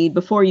that you need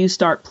before you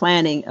start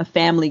planning a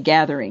family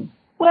gathering.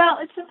 Well,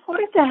 it's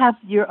important to have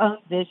your own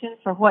vision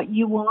for what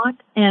you want,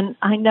 and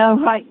I know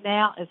right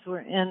now as we're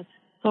in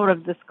sort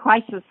of this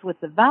crisis with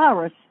the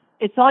virus,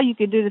 it's all you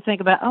can do to think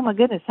about, oh, my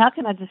goodness, how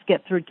can I just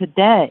get through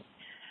today?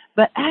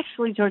 But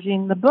actually,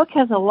 Georgene, the book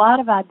has a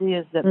lot of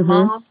ideas that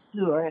moms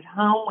who are at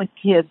home with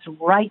kids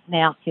right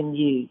now can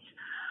use.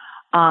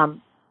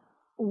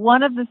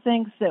 One of the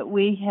things that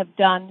we have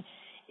done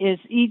is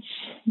each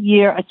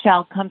year a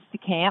child comes to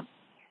camp.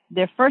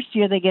 Their first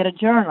year they get a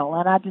journal,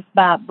 and I just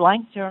buy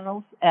blank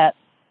journals at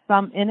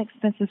some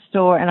inexpensive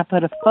store, and I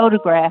put I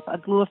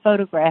glue a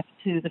photograph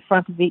to the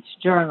front of each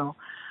journal.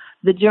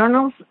 The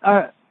journals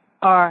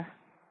are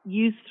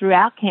used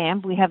throughout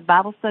camp. We have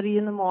Bible study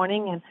in the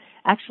morning, and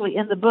actually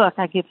in the book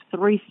I give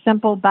 3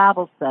 simple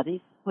Bible studies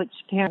which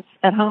parents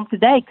at home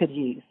today could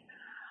use.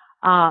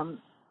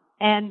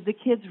 And the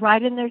kids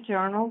write in their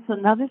journals.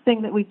 Another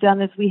thing that we've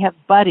done is we have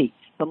buddies.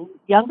 The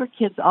younger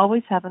kids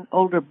always have an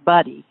older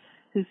buddy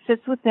who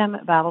sits with them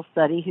at Bible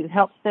study, who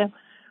helps them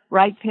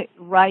write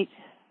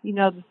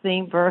the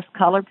theme verse,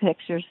 color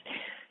pictures,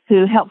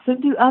 who helps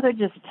them do other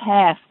just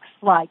tasks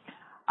like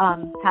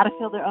how to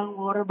fill their own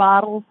water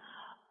bottle,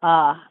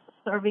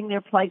 serving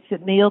their plates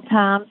at meal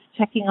times,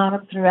 checking on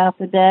them throughout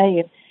the day.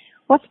 And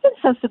what's been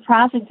so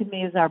surprising to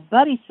me is our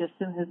buddy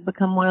system has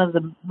become one of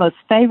the most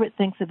favorite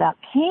things about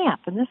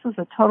camp, and this was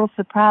a total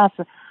surprise.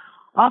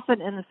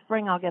 Often in the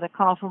spring I'll get a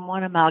call from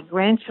one of my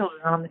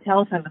grandchildren on the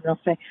telephone, and they'll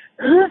say,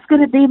 who's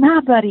going to be my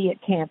buddy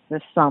at camp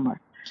this summer?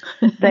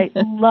 They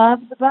love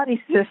the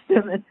buddy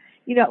system. And,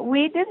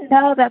 we didn't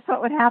know that's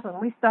what would happen.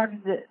 We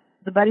started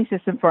the buddy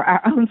system for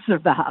our own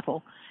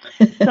survival.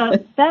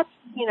 So that's,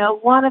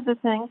 one of the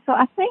things. So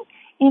I think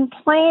in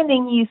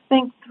planning, you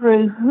think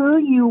through who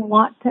you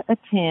want to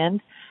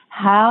attend,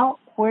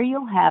 where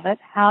you'll have it,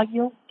 how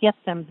you'll get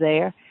them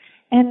there.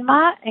 And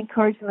my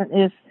encouragement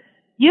is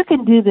you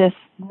can do this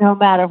no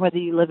matter whether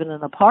you live in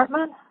an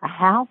apartment, a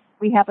house.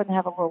 We happen to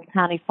have a little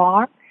tiny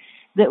farm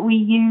that we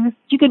use.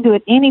 You can do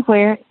it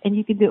anywhere, and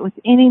you can do it with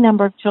any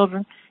number of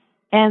children.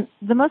 And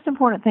the most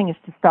important thing is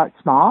to start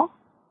small.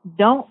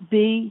 Don't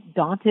be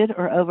daunted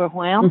or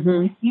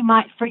overwhelmed. You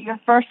might, for your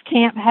first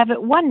camp, have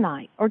it 1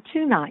 night or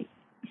 2 nights.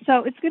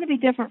 So it's going to be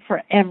different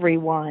for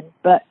everyone.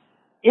 But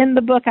in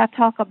the book, I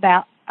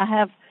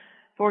have,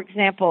 for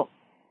example,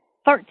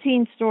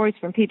 13 stories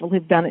from people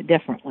who've done it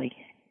differently.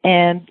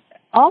 And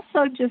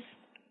also just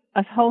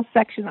a whole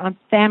section on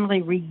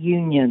family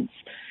reunions.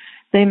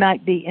 They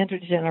might be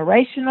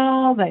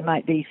intergenerational. They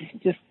might be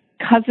just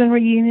cousin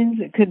reunions.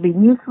 It could be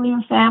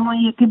nuclear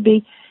family. It could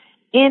be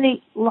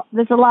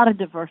there's a lot of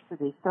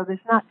diversity, so there's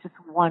not just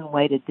one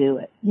way to do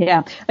it.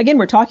 Yeah. Again,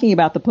 we're talking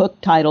about the book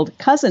titled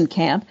Cousin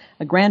Camp,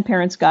 A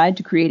Grandparent's Guide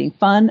to Creating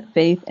Fun,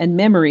 Faith, and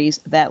Memories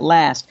That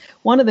Last.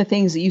 One of the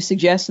things that you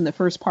suggest in the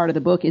first part of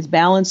the book is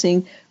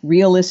balancing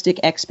realistic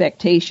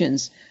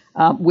expectations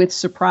with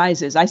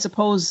surprises. I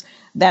suppose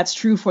that's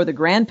true for the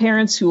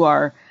grandparents who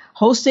are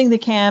hosting the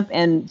camp,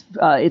 and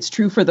it's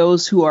true for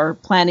those who are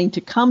planning to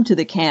come to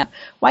the camp.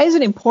 Why is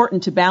it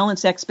important to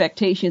balance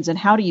expectations, and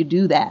how do you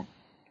do that?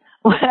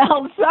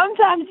 Well,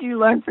 sometimes you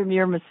learn from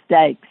your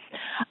mistakes.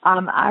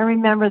 I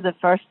remember the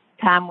first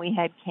time we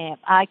had camp,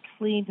 I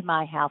cleaned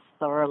my house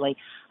thoroughly.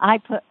 I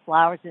put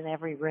flowers in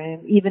every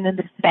room, even in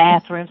the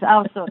bathrooms. I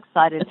was so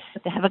excited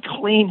to have a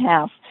clean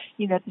house,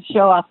 to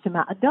show off to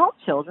my adult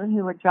children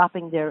who were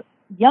dropping their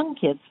young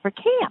kids for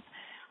camp.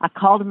 I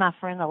called my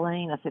friend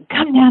Elaine. I said,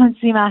 come down and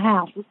see my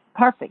house. It's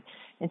perfect.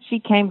 And she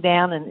came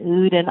down and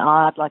oohed and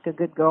awed like a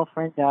good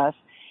girlfriend does.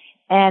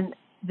 And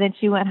then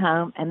she went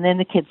home, and then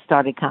the kids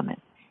started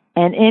coming.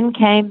 And in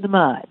came the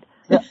mud,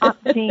 the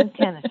umpteen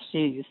tennis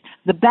shoes,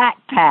 the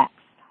backpacks,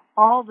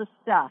 all the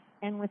stuff.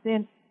 And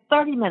within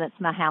 30 minutes,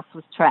 my house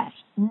was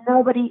trashed.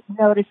 Nobody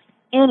noticed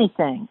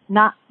anything.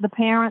 Not the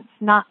parents,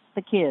 not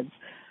the kids.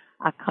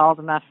 I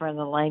called my friend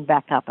Elaine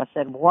back up. I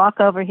said, walk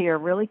over here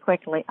really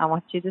quickly. I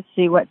want you to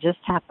see what just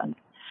happened.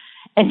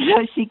 And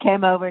so she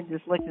came over and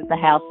just looked at the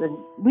house, and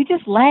we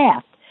just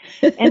laughed.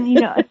 And,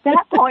 at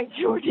that point,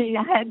 Georgie,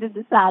 I had to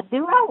decide,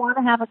 do I want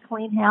to have a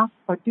clean house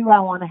or do I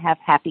want to have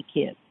happy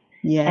kids?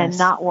 Yes. And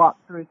not walk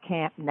through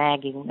camp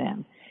nagging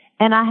them.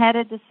 And I had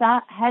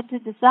to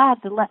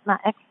decide to let my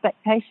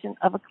expectation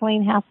of a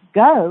clean house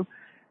go,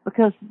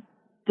 because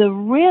the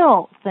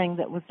real thing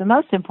that was the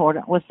most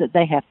important was that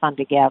they have fun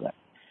together.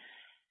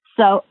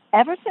 So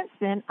ever since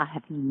then, I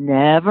have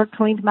never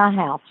cleaned my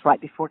house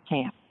right before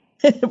camp.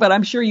 But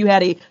I'm sure you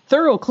had a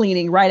thorough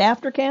cleaning right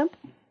after camp?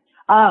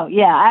 Oh,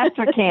 yeah.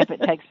 After camp,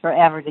 it takes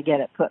forever to get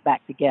it put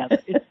back together.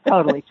 It's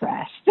totally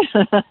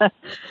trashed.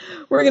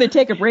 We're going to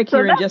take a break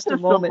here in just a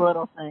moment. Some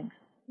little things.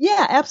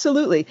 Yeah,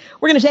 absolutely.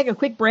 We're going to take a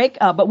quick break,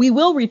 but we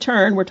will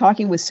return. We're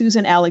talking with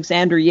Susan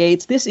Alexander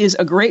Yates. This is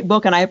a great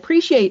book, and I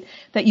appreciate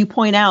that you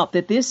point out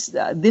that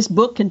this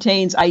book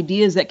contains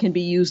ideas that can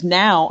be used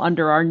now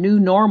under our new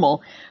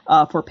normal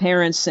for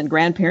parents and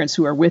grandparents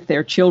who are with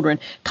their children.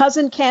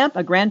 Cousin Camp,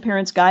 A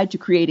Grandparent's Guide to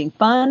Creating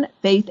Fun,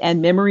 Faith,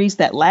 and Memories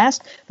That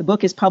Last. The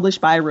book is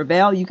published by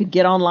Revell. You could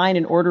get online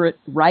and order it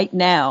right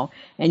now,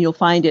 and you'll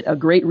find it a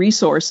great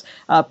resource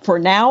for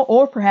now,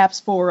 or perhaps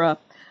for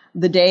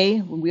the day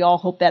when we all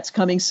hope that's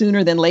coming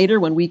sooner than later,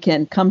 when we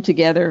can come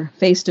together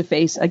face to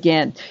face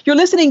again. You're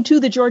listening to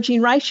The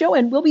Georgene Rice Show,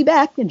 and we'll be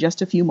back in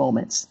just a few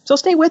moments. So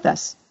stay with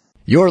us.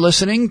 You're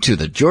listening to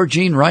The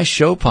Georgene Rice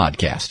Show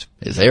podcast.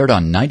 It's aired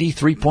on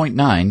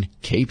 93.9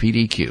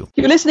 KPDQ.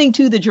 You're listening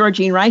to The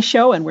Georgene Rice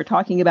Show, and we're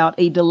talking about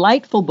a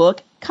delightful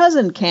book,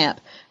 Cousin Camp,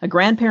 A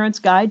Grandparent's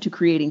Guide to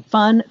Creating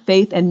Fun,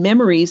 Faith, and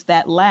Memories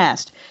That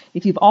Last.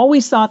 If you've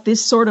always thought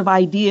this sort of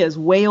idea is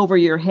way over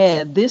your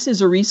head, this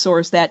is a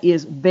resource that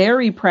is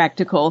very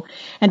practical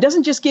and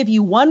doesn't just give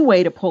you one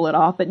way to pull it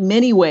off, but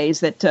many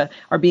ways that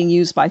are being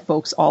used by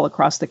folks all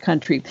across the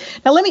country.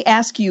 Now, let me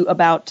ask you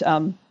about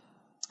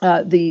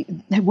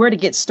where to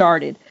get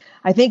started.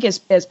 I think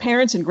as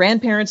parents and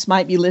grandparents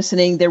might be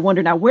listening, they're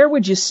wondering, now, where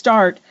would you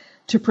start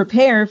to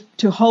prepare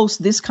to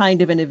host this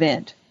kind of an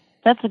event?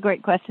 That's a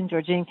great question,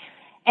 Georgene.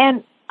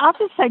 And I'll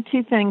just say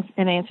two things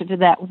in answer to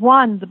that.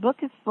 One, the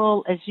book is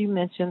full, as you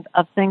mentioned,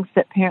 of things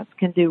that parents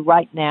can do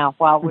right now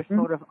while we're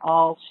sort of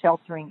all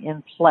sheltering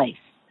in place.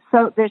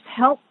 So there's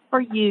help for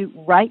you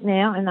right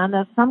now, and I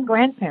know some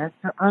grandparents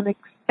are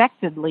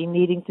unexpectedly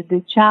needing to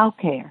do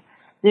childcare.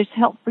 There's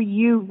help for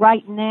you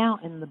right now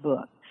in the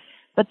book.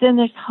 But then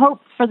there's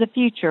hope for the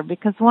future,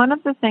 because one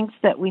of the things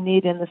that we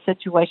need in the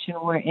situation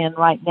we're in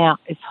right now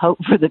is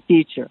hope for the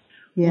future.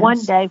 Yes. One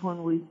day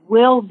when we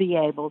will be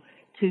able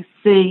to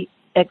see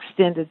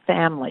extended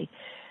family.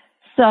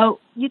 So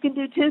you can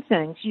do two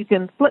things. You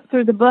can flip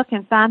through the book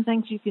and find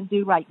things you can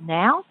do right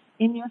now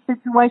in your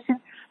situation,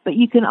 but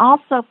you can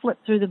also flip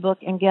through the book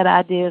and get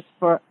ideas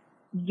for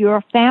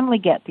your family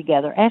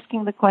get-together,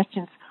 asking the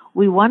questions,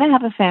 we want to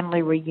have a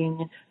family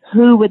reunion.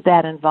 Who would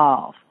that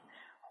involve?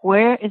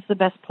 Where is the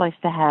best place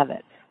to have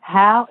it?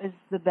 How is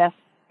the best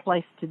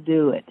place to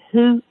do it?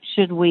 Who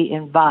should we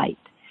invite?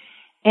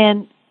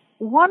 And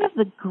one of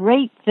the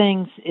great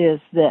things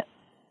is that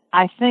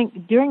I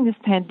think during this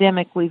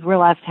pandemic, we've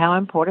realized how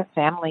important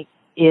family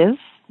is.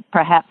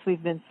 Perhaps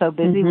we've been so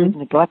busy, we've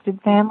neglected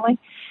family.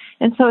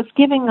 And so it's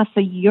giving us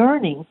a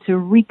yearning to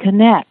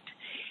reconnect.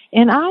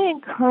 And I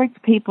encourage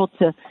people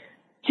to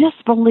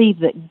just believe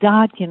that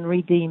God can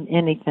redeem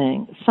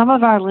anything. Some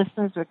of our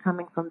listeners are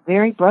coming from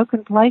very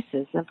broken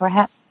places, and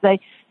perhaps they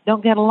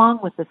don't get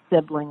along with a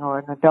sibling or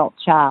an adult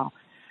child.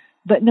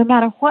 But no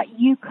matter what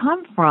you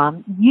come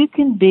from, you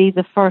can be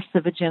the first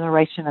of a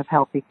generation of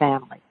healthy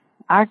families.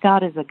 Our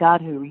God is a God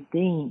who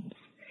redeems.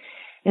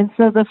 And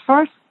so the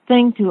first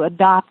thing to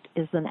adopt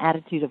is an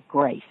attitude of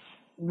grace.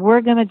 We're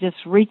going to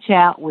just reach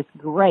out with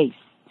grace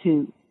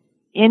to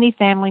any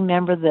family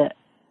member that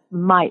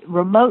might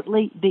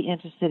remotely be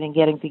interested in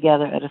getting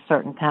together at a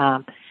certain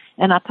time.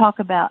 And I talk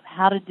about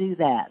how to do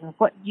that and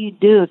what do you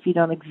do if you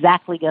don't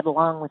exactly get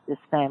along with this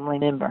family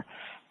member.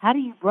 How do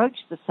you broach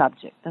the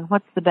subject, and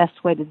what's the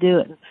best way to do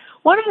it? And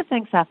one of the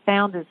things I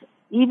found is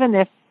even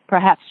if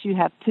perhaps you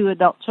have two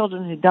adult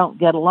children who don't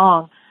get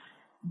along,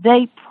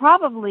 they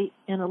probably,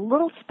 in a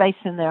little space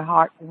in their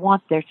heart,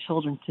 want their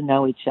children to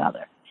know each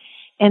other.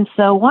 And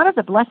so one of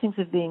the blessings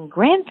of being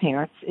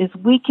grandparents is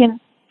we can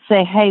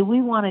say, hey,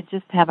 we want to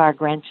just have our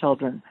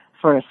grandchildren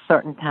for a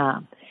certain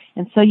time.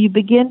 And so you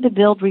begin to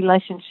build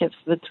relationships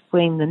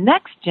between the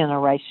next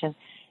generation,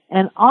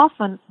 and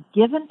often,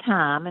 given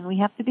time, and we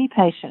have to be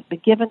patient,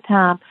 but given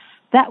time,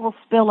 that will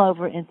spill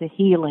over into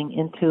healing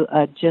into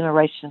a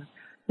generation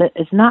that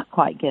is not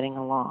quite getting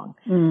along.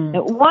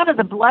 Now, one of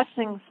the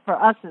blessings for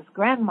us as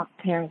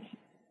grandparents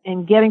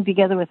in getting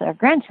together with our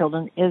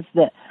grandchildren is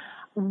that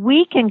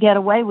we can get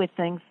away with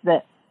things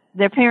that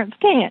their parents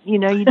can't. You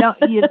know,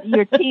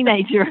 your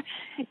teenager,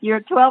 your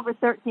 12 or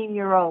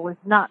 13-year-old is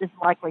not as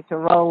likely to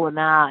roll an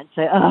eye and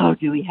say, oh,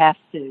 do we have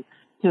to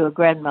a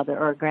grandmother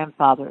or a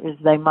grandfather as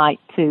they might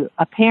to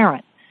a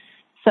parent.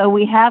 So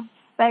we have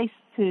space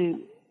to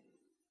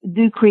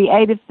do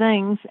creative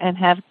things and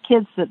have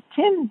kids that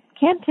can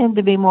tend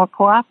to be more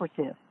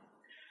cooperative.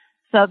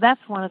 So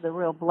that's one of the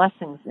real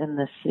blessings in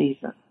this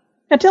season.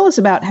 Now tell us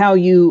about how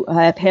you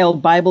have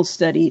held Bible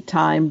study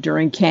time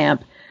during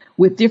camp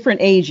with different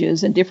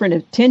ages and different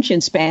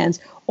attention spans,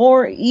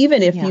 or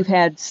even if you've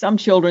had some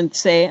children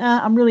say,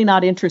 I'm really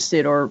not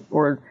interested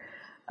or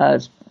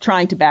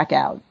trying to back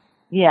out.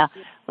 Yeah,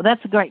 well,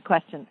 that's a great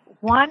question.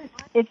 One,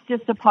 it's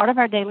just a part of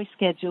our daily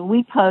schedule.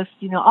 We post,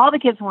 all the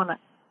kids want to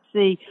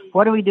see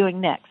what are we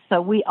doing next.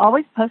 So we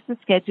always post the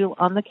schedule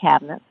on the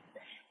cabinet,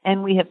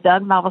 and we have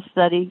done Bible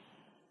study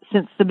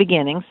since the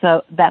beginning,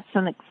 so that's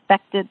an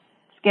expected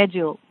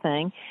schedule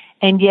thing.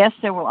 And yes,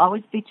 there will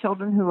always be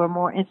children who are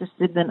more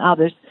interested than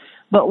others,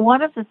 but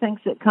one of the things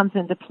that comes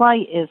into play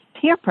is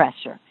peer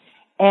pressure.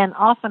 And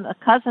often a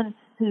cousin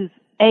who's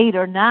 8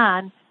 or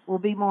 9 will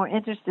be more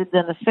interested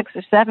than a 6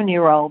 or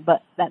 7-year-old,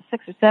 but that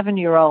 6 or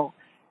 7-year-old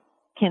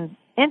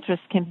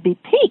interest can be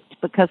piqued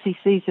because he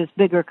sees his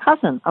bigger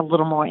cousin a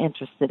little more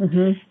interested.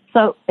 Mm-hmm.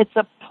 So it's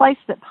a place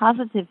that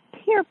positive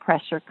peer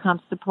pressure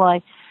comes to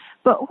play.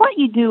 But what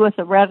you do with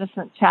a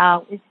reticent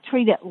child is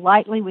treat it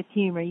lightly with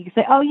humor. You can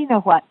say, oh, you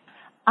know what?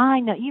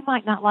 I know you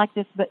might not like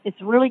this, but it's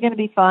really going to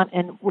be fun,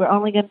 and we're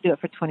only going to do it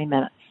for 20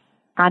 minutes.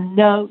 I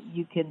know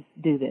you can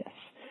do this.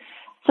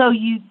 So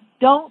you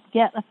don't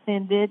get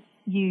offended.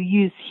 You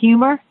use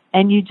humor,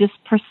 and you just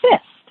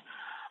persist.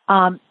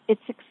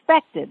 It's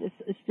expected.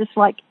 It's just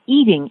like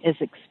eating is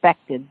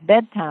expected.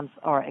 Bedtimes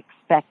are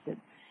expected.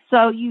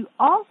 So you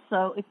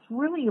also, it's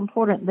really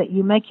important that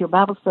you make your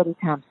Bible study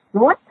time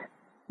short,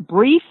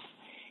 brief,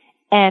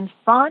 and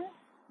fun.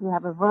 You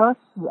have a verse,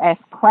 you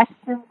ask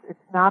questions. It's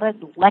not a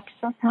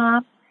lecture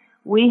time.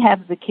 We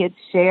have the kids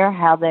share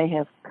how they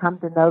have come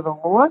to know the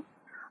Lord,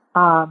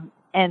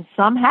 and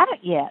some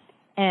haven't yet.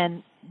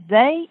 And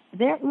their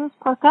ears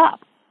perk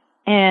up.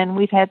 And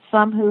we've had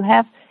some who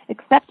have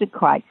accepted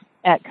Christ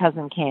at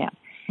Cousin Camp.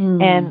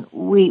 Mm. And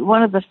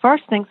one of the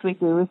first things we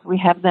do is we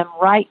have them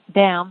write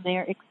down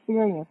their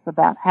experience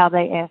about how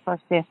they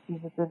first asked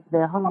Jesus into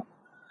their home.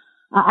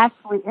 I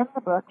actually, in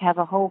the book, have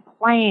a whole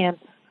plan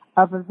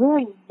of a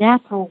very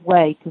natural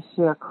way to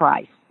share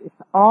Christ. It's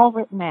all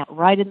written out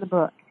right in the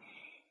book.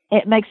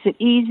 It makes it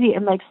easy.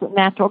 It makes it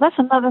natural. That's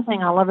another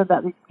thing I love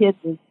about these kids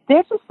is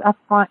they're just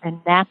upfront and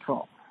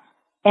natural.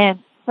 And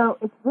so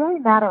it's very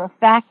matter of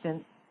fact.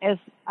 And as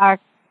our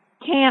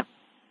camp,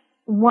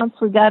 once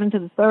we got into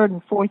the 3rd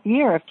and 4th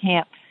year of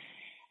camp,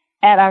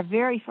 at our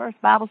very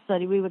first Bible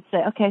study, we would say,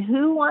 okay,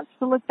 who wants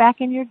to look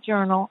back in your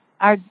journal?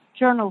 Our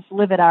journals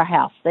live at our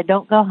house. They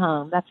don't go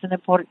home. That's an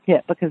important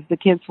tip because the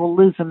kids will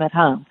lose them at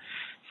home.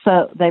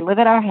 So they live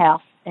at our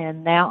house,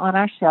 and now on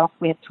our shelf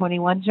we have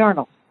 21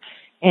 journals.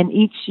 And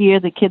each year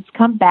the kids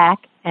come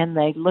back and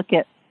they look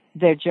at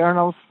their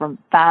journals from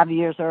 5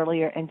 years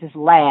earlier and just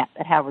laugh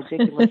at how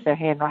ridiculous their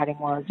handwriting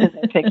was and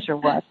their picture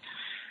was.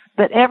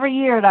 But every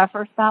year at our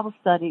first Bible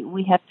study,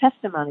 we have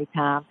testimony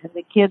time, and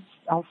the kids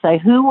will say,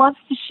 who wants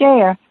to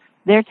share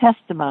their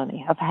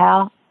testimony of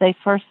how they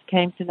first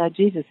came to know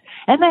Jesus?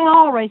 And they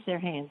all raise their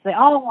hands. They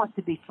all want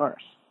to be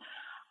first.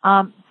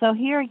 So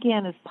here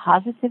again is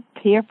positive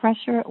peer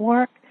pressure at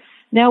work.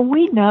 Now,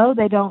 we know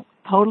they don't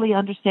totally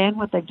understand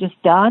what they've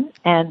just done,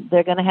 and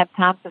they're going to have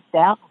times of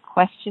doubt and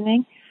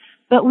questioning.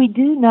 But we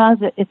do know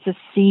that it's a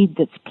seed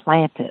that's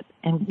planted,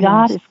 and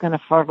God is going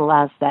to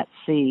fertilize that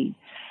seed.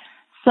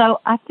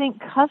 So I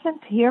think cousin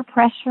peer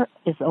pressure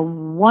is a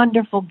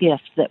wonderful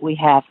gift that we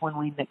have when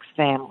we mix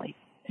families.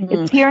 Mm-hmm.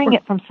 It's hearing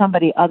it from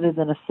somebody other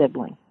than a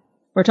sibling.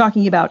 We're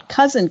talking about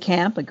Cousin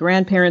Camp, a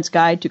grandparent's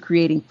guide to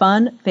creating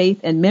fun, faith,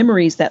 and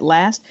memories that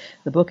last.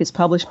 The book is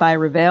published by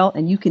Revell,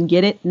 and you can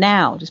get it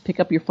now. Just pick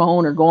up your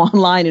phone or go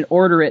online and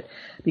order it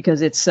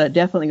because it's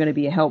definitely going to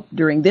be a help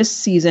during this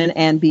season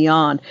and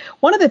beyond.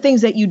 One of the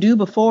things that you do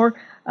before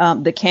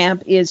the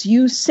camp is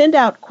you send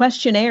out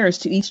questionnaires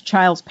to each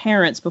child's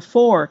parents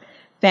before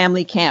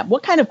family camp.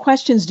 What kind of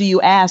questions do you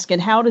ask,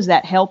 and how does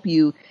that help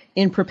you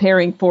in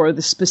preparing for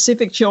the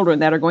specific children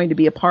that are going to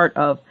be a part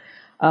of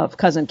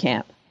Cousin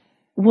Camp?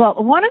 Well,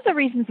 one of the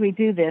reasons we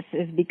do this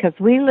is because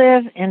we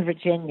live in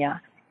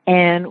Virginia,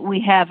 and we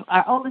have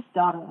our oldest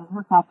daughter and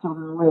her 5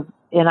 children live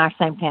in our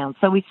same town,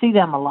 so we see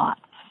them a lot.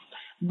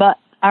 But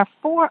our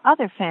 4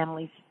 other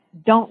families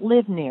don't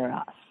live near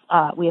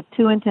us. We have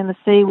 2 in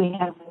Tennessee, we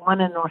have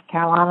 1 in North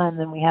Carolina, and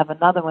then we have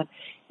another one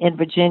in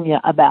Virginia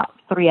about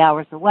 3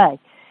 hours away.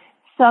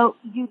 So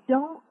you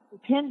don't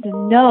tend to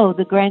know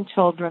the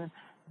grandchildren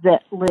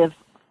that live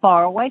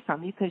far away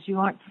from you because you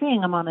aren't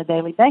seeing them on a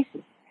daily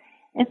basis.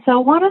 And so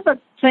one of the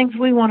things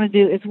we want to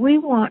do is we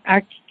want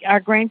our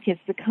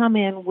grandkids to come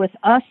in with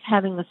us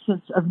having a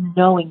sense of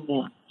knowing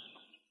them.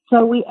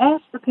 So we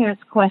ask the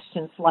parents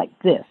questions like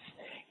this.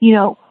 You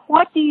know,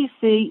 what do you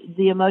see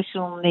the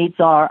emotional needs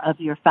are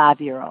of your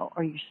 5-year-old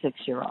or your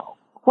 6-year-old?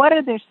 What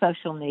are their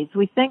social needs?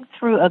 We think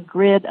through a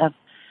grid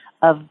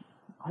of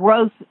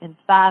growth in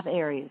 5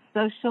 areas: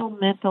 social,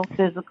 mental,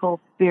 physical,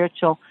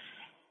 spiritual,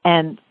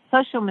 and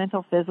social,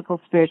 mental,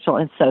 physical, spiritual,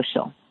 and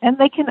social. And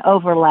they can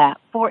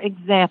overlap. For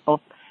example,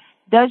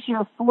 does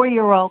your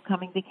 4-year-old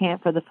coming to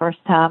camp for the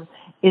first time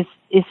Is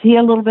he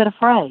a little bit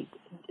afraid?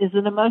 Is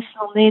an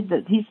emotional need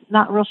that he's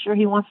not real sure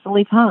he wants to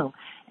leave home,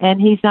 and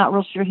he's not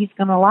real sure he's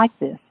going to like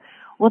this?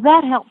 Well,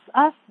 that helps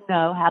us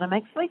know how to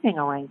make sleeping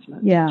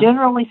arrangements. Yeah.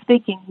 Generally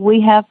speaking,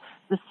 we have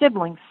the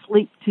siblings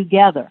sleep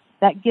together.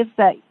 That gives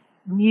that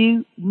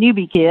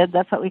newbie kid,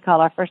 that's what we call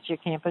our first-year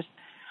campus,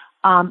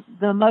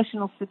 the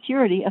emotional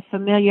security of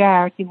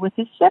familiarity with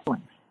his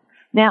siblings.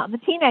 Now, the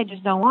teenagers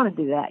don't want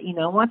to do that. You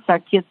know, once our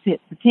kids hit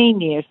the teen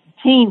years, the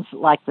teens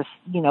like to,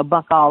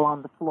 bunk all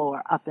on the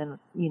floor up in,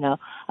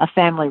 a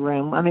family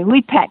room. I mean,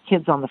 we pack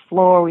kids on the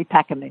floor. We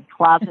pack them in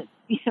closets.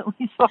 We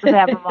sort of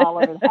have them all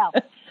over the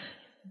house.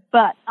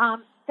 But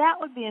that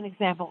would be an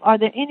example. Are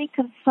there any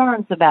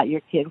concerns about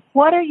your kid?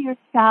 What are your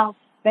child's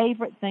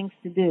favorite things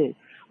to do?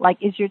 Like,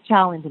 is your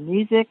child into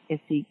music?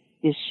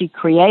 Is she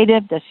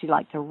creative? Does she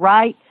like to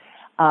write?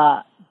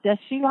 Does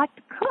she like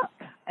to cook?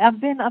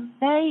 I've been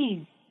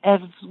amazed as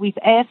we've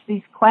asked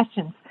these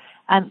questions,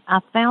 and I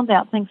found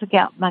out things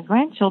about my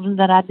grandchildren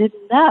that I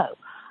didn't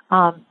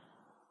know.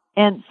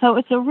 And so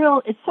it's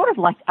sort of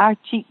like our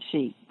cheat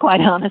sheet,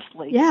 quite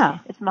honestly. Yeah.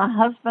 It's my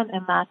husband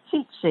and my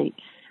cheat sheet.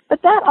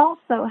 But that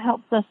also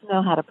helps us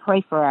know how to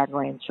pray for our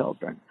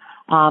grandchildren.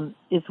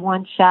 Is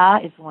one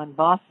shy? Is one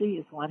bossy?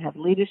 Does one have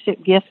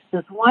leadership gifts?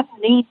 Does one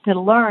need to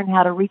learn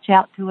how to reach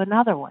out to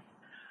another one?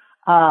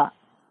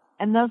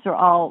 And those are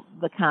all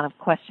the kind of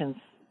questions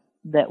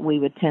that we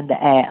would tend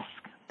to ask.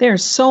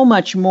 There's so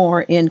much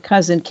more in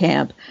Cousin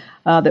Camp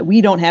that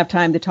we don't have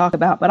time to talk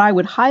about, but I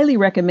would highly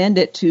recommend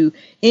it to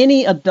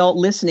any adult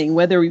listening,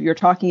 whether you're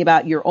talking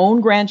about your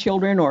own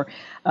grandchildren or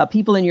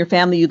people in your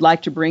family you'd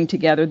like to bring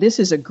together. This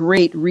is a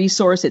great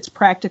resource. It's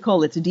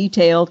practical, it's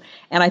detailed,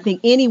 and I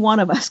think any one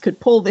of us could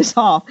pull this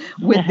off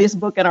with this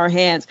book in our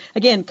hands.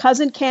 Again,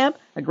 Cousin Camp,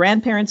 A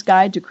Grandparent's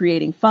Guide to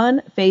Creating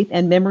Fun, Faith,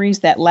 and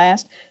Memories That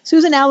Last.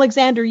 Susan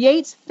Alexander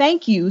Yates,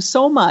 thank you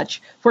so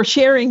much for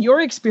sharing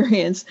your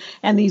experience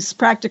and these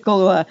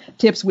practical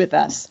tips with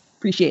us.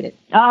 Appreciate it.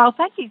 Oh,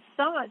 thank you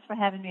so much for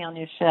having me on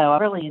your show. I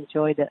really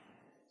enjoyed it.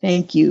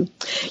 Thank you.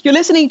 You're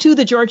listening to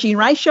The Georgene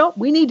Rice Show.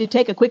 We need to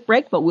take a quick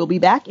break, but we'll be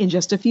back in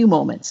just a few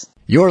moments.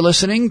 You're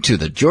listening to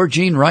The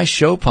Georgene Rice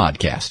Show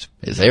podcast.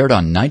 It's aired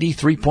on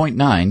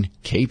 93.9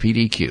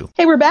 KPDQ.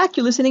 Hey, we're back.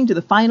 You're listening to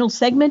the final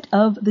segment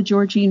of The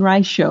Georgene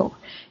Rice Show.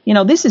 You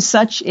know, this is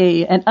such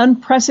an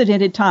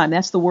unprecedented time.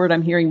 That's the word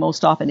I'm hearing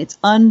most often. It's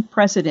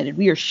unprecedented.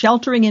 We are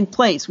sheltering in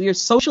place. We are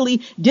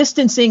socially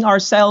distancing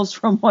ourselves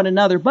from one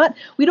another, but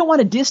we don't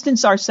want to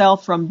distance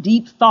ourselves from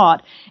deep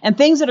thought and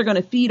things that are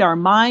going to feed our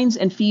minds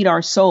and feed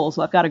our souls.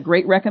 Well, I've got a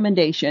great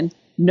recommendation,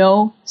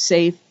 No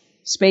Safe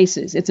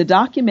Spaces. It's a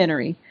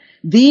documentary,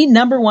 the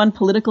 #1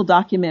 political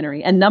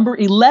documentary and number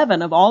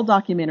 11 of all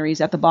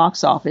documentaries at the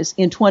box office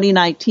in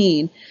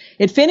 2019.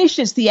 It finished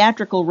its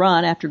theatrical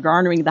run after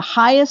garnering the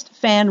highest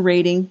fan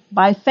rating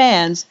by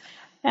fans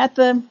at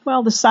the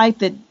site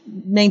that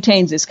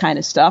maintains this kind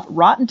of stuff,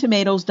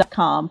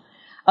 RottenTomatoes.com,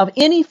 of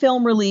any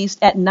film released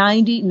at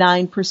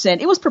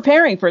 99%. It was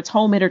preparing for its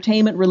home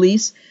entertainment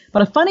release,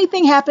 but a funny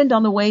thing happened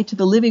on the way to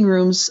the living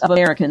rooms of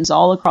Americans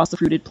all across the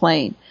fruited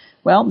plain.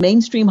 Well,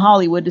 mainstream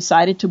Hollywood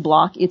decided to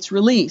block its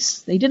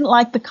release. They didn't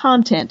like the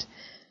content.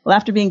 Well,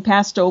 after being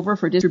passed over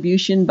for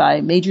distribution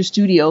by major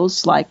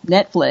studios like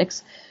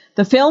Netflix,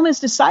 the film has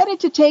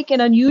decided to take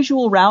an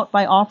unusual route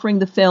by offering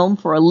the film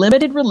for a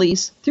limited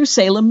release through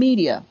Salem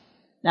Media.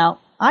 Now,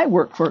 I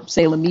work for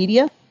Salem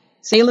Media.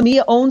 Salem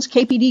Media owns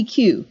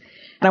KPDQ. And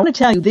I want to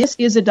tell you, this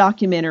is a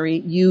documentary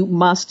you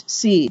must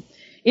see.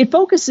 It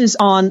focuses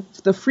on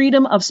the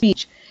freedom of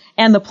speech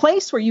and the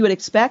place where you would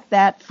expect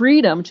that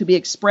freedom to be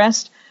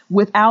expressed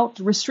without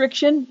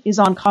restriction is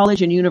on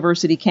college and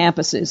university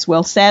campuses.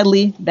 Well,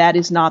 sadly, that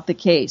is not the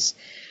case.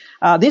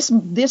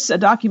 This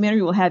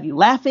documentary will have you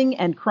laughing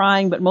and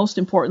crying, but most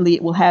importantly,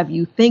 it will have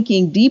you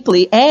thinking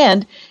deeply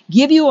and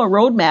give you a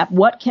roadmap.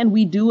 What can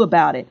we do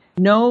about it?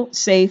 No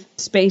Safe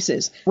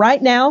Spaces.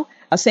 Right now,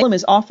 Salem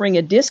is offering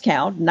a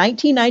discount,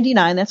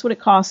 $19.99. That's what it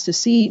costs to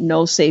see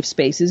No Safe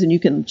Spaces, and you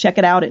can check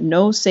it out at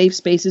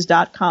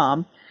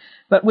nosafespaces.com.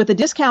 But with the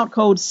discount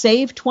code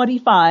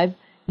SAVE25,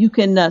 you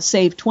can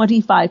save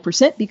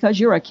 25% because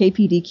you're a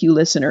KPDQ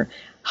listener.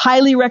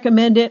 Highly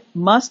recommend it.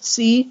 Must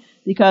see,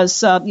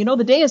 because,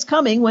 the day is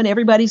coming when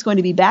everybody's going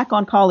to be back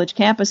on college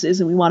campuses,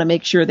 and we want to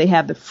make sure they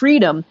have the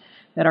freedom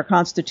that our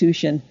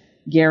Constitution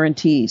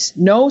guarantees.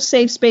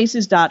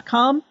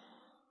 NoSafeSpaces.com,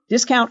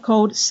 discount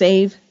code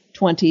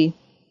SAVE25.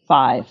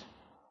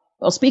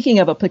 Well, speaking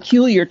of a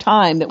peculiar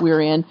time that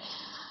we're in,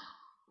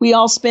 we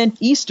all spent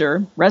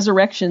Easter,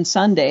 Resurrection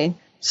Sunday,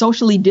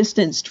 socially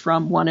distanced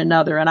from one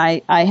another. And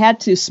I had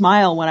to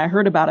smile when I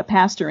heard about a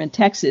pastor in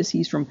Texas.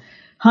 He's from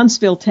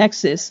Huntsville,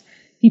 Texas.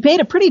 He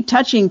paid a pretty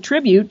touching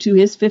tribute to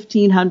his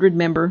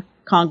 1,500-member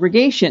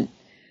congregation.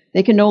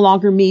 They can no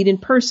longer meet in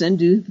person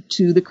due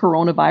to the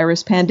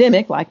coronavirus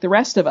pandemic like the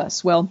rest of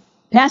us. Well,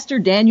 Pastor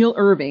Daniel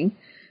Irving,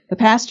 the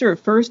pastor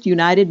of First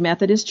United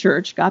Methodist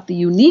Church, got the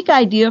unique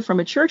idea from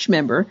a church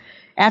member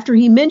after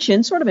he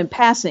mentioned, sort of in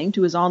passing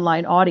to his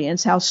online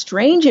audience, how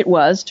strange it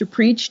was to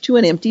preach to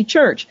an empty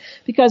church.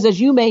 Because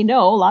as you may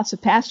know, lots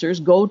of pastors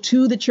go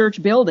to the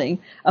church building,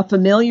 a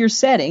familiar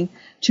setting,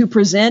 to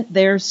present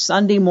their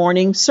Sunday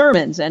morning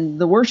sermons and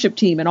the worship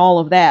team and all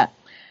of that.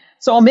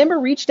 So a member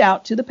reached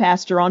out to the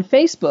pastor on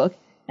Facebook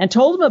and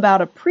told him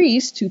about a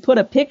priest who put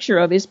a picture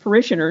of his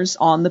parishioners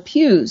on the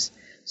pews.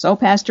 So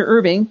Pastor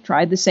Irving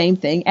tried the same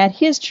thing at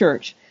his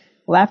church.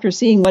 Well, after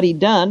seeing what he'd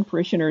done,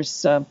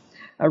 parishioners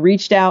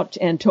reached out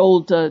and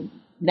told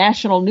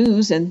national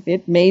news, and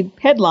it made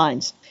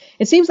headlines.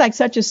 It seems like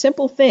such a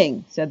simple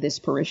thing, said this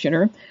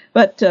parishioner,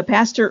 but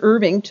Pastor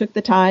Irving took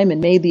the time and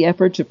made the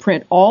effort to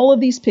print all of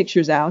these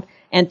pictures out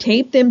and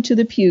tape them to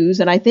the pews,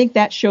 and I think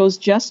that shows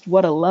just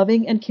what a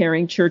loving and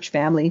caring church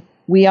family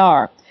we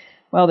are.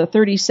 Well, the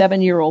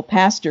 37-year-old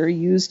pastor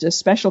used a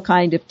special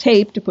kind of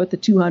tape to put the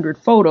 200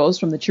 photos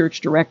from the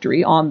church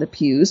directory on the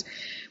pews,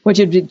 which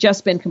had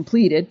just been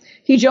completed.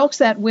 He jokes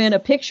that when a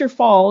picture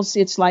falls,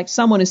 it's like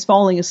someone is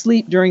falling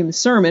asleep during the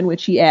sermon,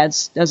 which he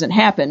adds doesn't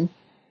happen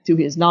to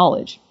his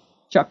knowledge.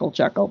 Chuckle,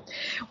 chuckle.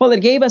 Well,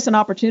 it gave us an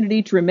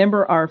opportunity to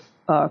remember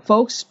our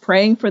folks,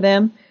 praying for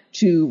them,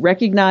 to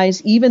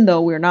recognize even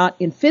though we're not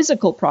in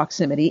physical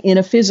proximity, in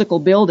a physical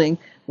building,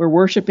 we're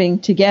worshiping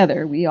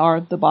together. We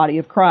are the body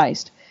of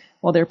Christ.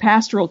 Well, their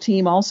pastoral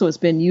team also has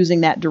been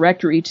using that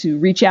directory to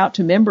reach out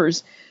to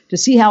members to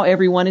see how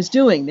everyone is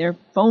doing. They're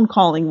phone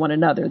calling one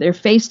another. They're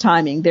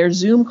FaceTiming. They're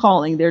Zoom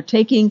calling. They're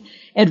taking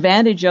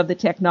advantage of the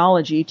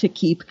technology to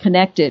keep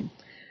connected.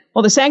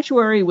 Well, the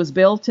sanctuary was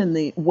built in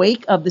the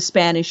wake of the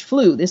Spanish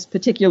flu, this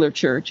particular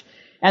church,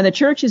 and the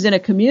church is in a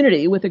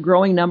community with a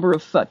growing number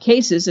of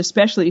cases,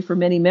 especially for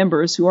many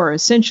members who are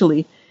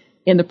essentially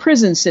in the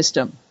prison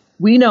system.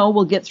 We know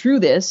we'll get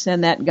through this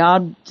and that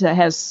God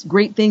has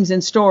great things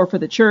in store for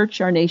the church,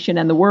 our nation,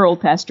 and the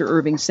world, Pastor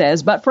Irving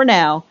says. But for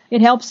now,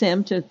 it helps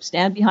him to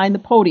stand behind the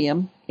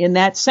podium in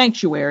that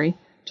sanctuary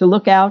to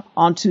look out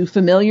onto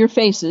familiar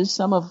faces,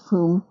 some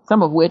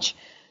of which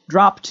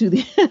drop to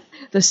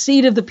the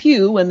seat of the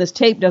pew when this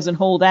tape doesn't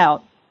hold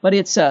out. But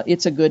it's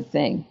a good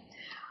thing.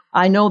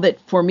 I know that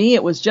for me,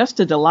 it was just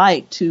a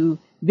delight to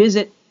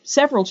visit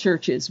several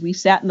churches. We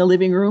sat in the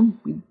living room.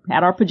 We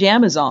had our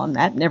pajamas on.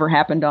 That never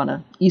happened on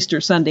a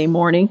Easter Sunday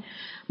morning.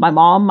 My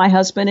mom, my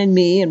husband, and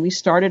me, and we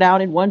started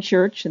out in one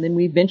church, and then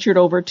we ventured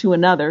over to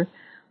another,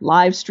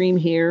 live stream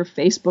here,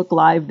 Facebook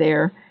Live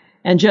there,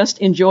 and just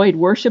enjoyed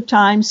worship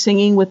time,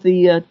 singing with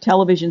the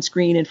television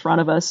screen in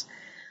front of us,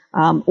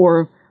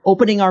 or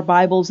opening our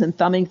Bibles and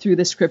thumbing through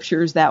the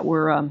scriptures that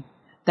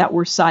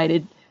were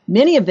cited.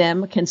 Many of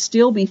them can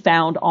still be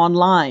found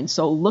online,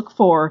 so look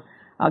for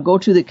go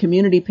to the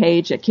community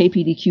page at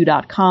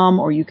kpdq.com,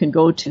 or you can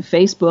go to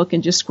Facebook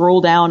and just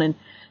scroll down and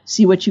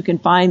see what you can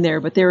find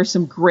there. But there are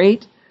some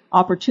great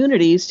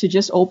opportunities to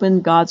just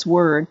open God's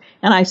Word.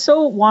 And I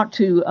so want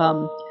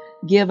to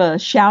give a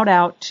shout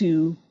out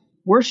to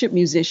worship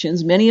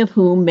musicians, many of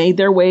whom made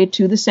their way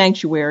to the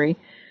sanctuary,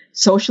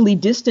 socially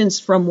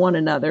distanced from one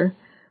another,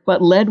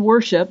 but led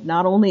worship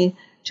not only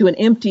to an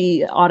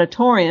empty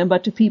auditorium,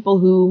 but to people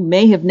who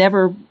may have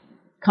never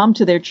come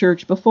to their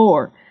church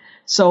before.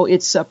 So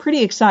it's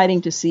pretty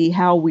exciting to see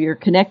how we are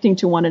connecting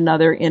to one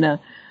another in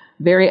a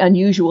very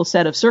unusual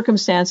set of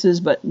circumstances,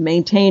 but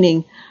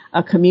maintaining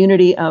a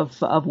community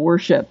of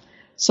worship.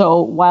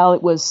 So while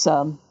it was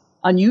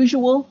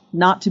unusual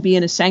not to be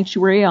in a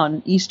sanctuary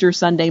on Easter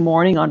Sunday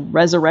morning, on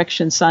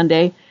Resurrection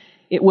Sunday,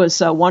 it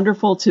was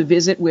wonderful to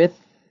visit with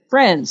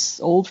friends,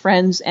 old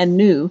friends and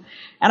new.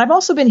 And I've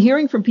also been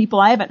hearing from people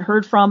I haven't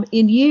heard from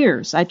in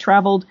years. I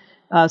traveled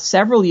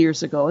several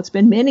years ago. It's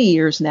been many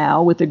years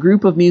now with a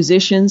group of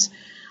musicians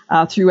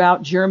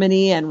throughout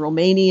Germany and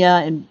Romania,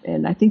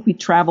 and I think we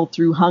traveled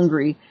through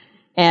Hungary.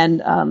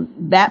 And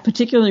that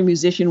particular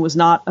musician was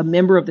not a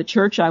member of the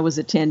church I was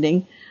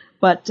attending,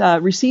 but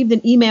received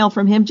an email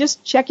from him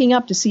just checking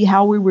up to see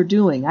how we were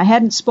doing. I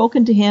hadn't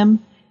spoken to him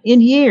in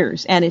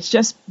years, and it's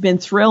just been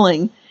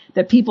thrilling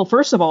that people,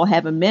 first of all,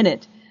 have a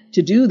minute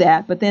to do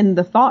that, but then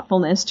the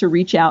thoughtfulness to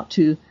reach out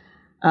to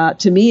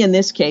me in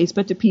this case,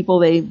 but to people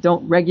they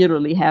don't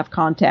regularly have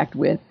contact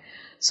with.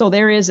 So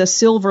there is a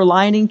silver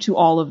lining to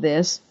all of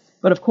this,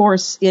 but of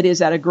course it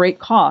is at a great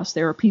cost.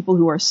 There are people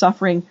who are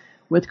suffering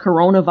with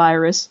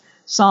coronavirus.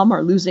 Some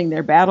are losing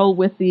their battle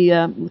with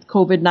with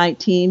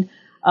COVID-19.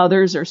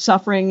 Others are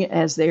suffering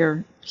as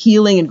they're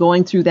healing and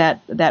going through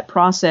that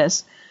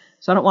process.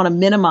 So I don't want to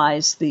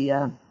minimize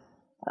the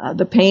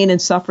pain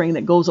and suffering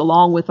that goes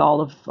along with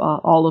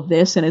all of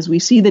this. And as we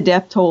see the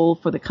death toll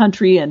for the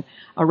country and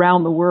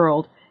around the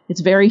world,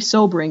 it's very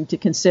sobering to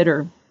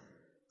consider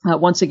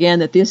once again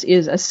that this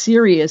is a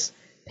serious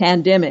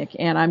pandemic.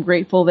 And I'm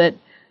grateful that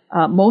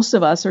most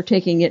of us are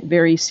taking it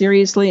very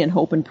seriously, and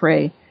hope and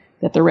pray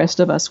that the rest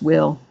of us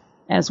will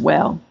as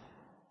well.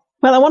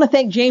 Well, I want to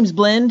thank James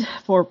Blend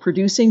for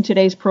producing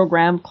today's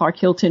program, Clark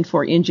Hilton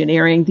for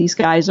engineering. These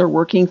guys are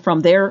working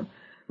from their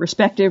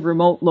respective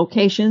remote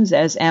locations,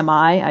 as am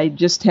I. I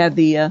just had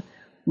the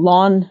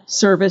lawn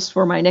service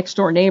for my next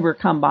door neighbor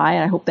come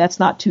by. I hope that's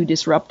not too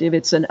disruptive.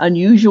 It's an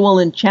unusual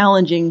and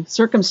challenging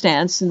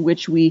circumstance in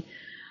which we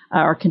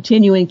are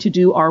continuing to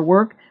do our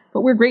work,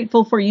 but we're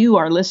grateful for you,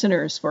 our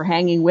listeners, for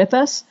hanging with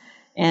us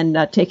and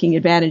taking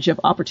advantage of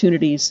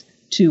opportunities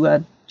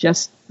to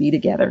just be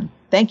together.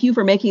 Thank you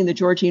for making the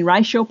Georgene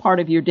Rice Show part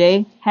of your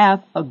day.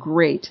 Have a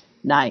great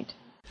night.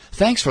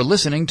 Thanks for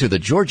listening to the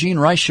Georgene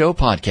Rice Show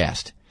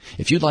podcast.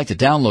 If you'd like to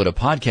download a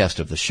podcast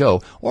of the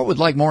show or would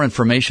like more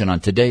information on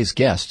today's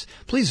guests,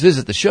 please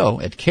visit the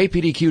show at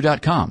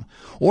kpdq.com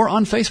or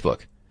on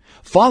Facebook.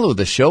 Follow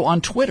the show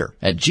on Twitter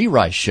at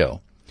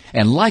GRiceShow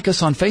and like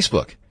us on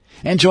Facebook.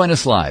 And join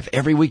us live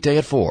every weekday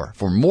at 4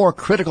 for more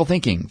critical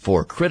thinking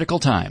for critical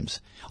times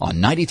on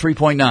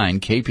 93.9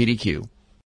 KPDQ.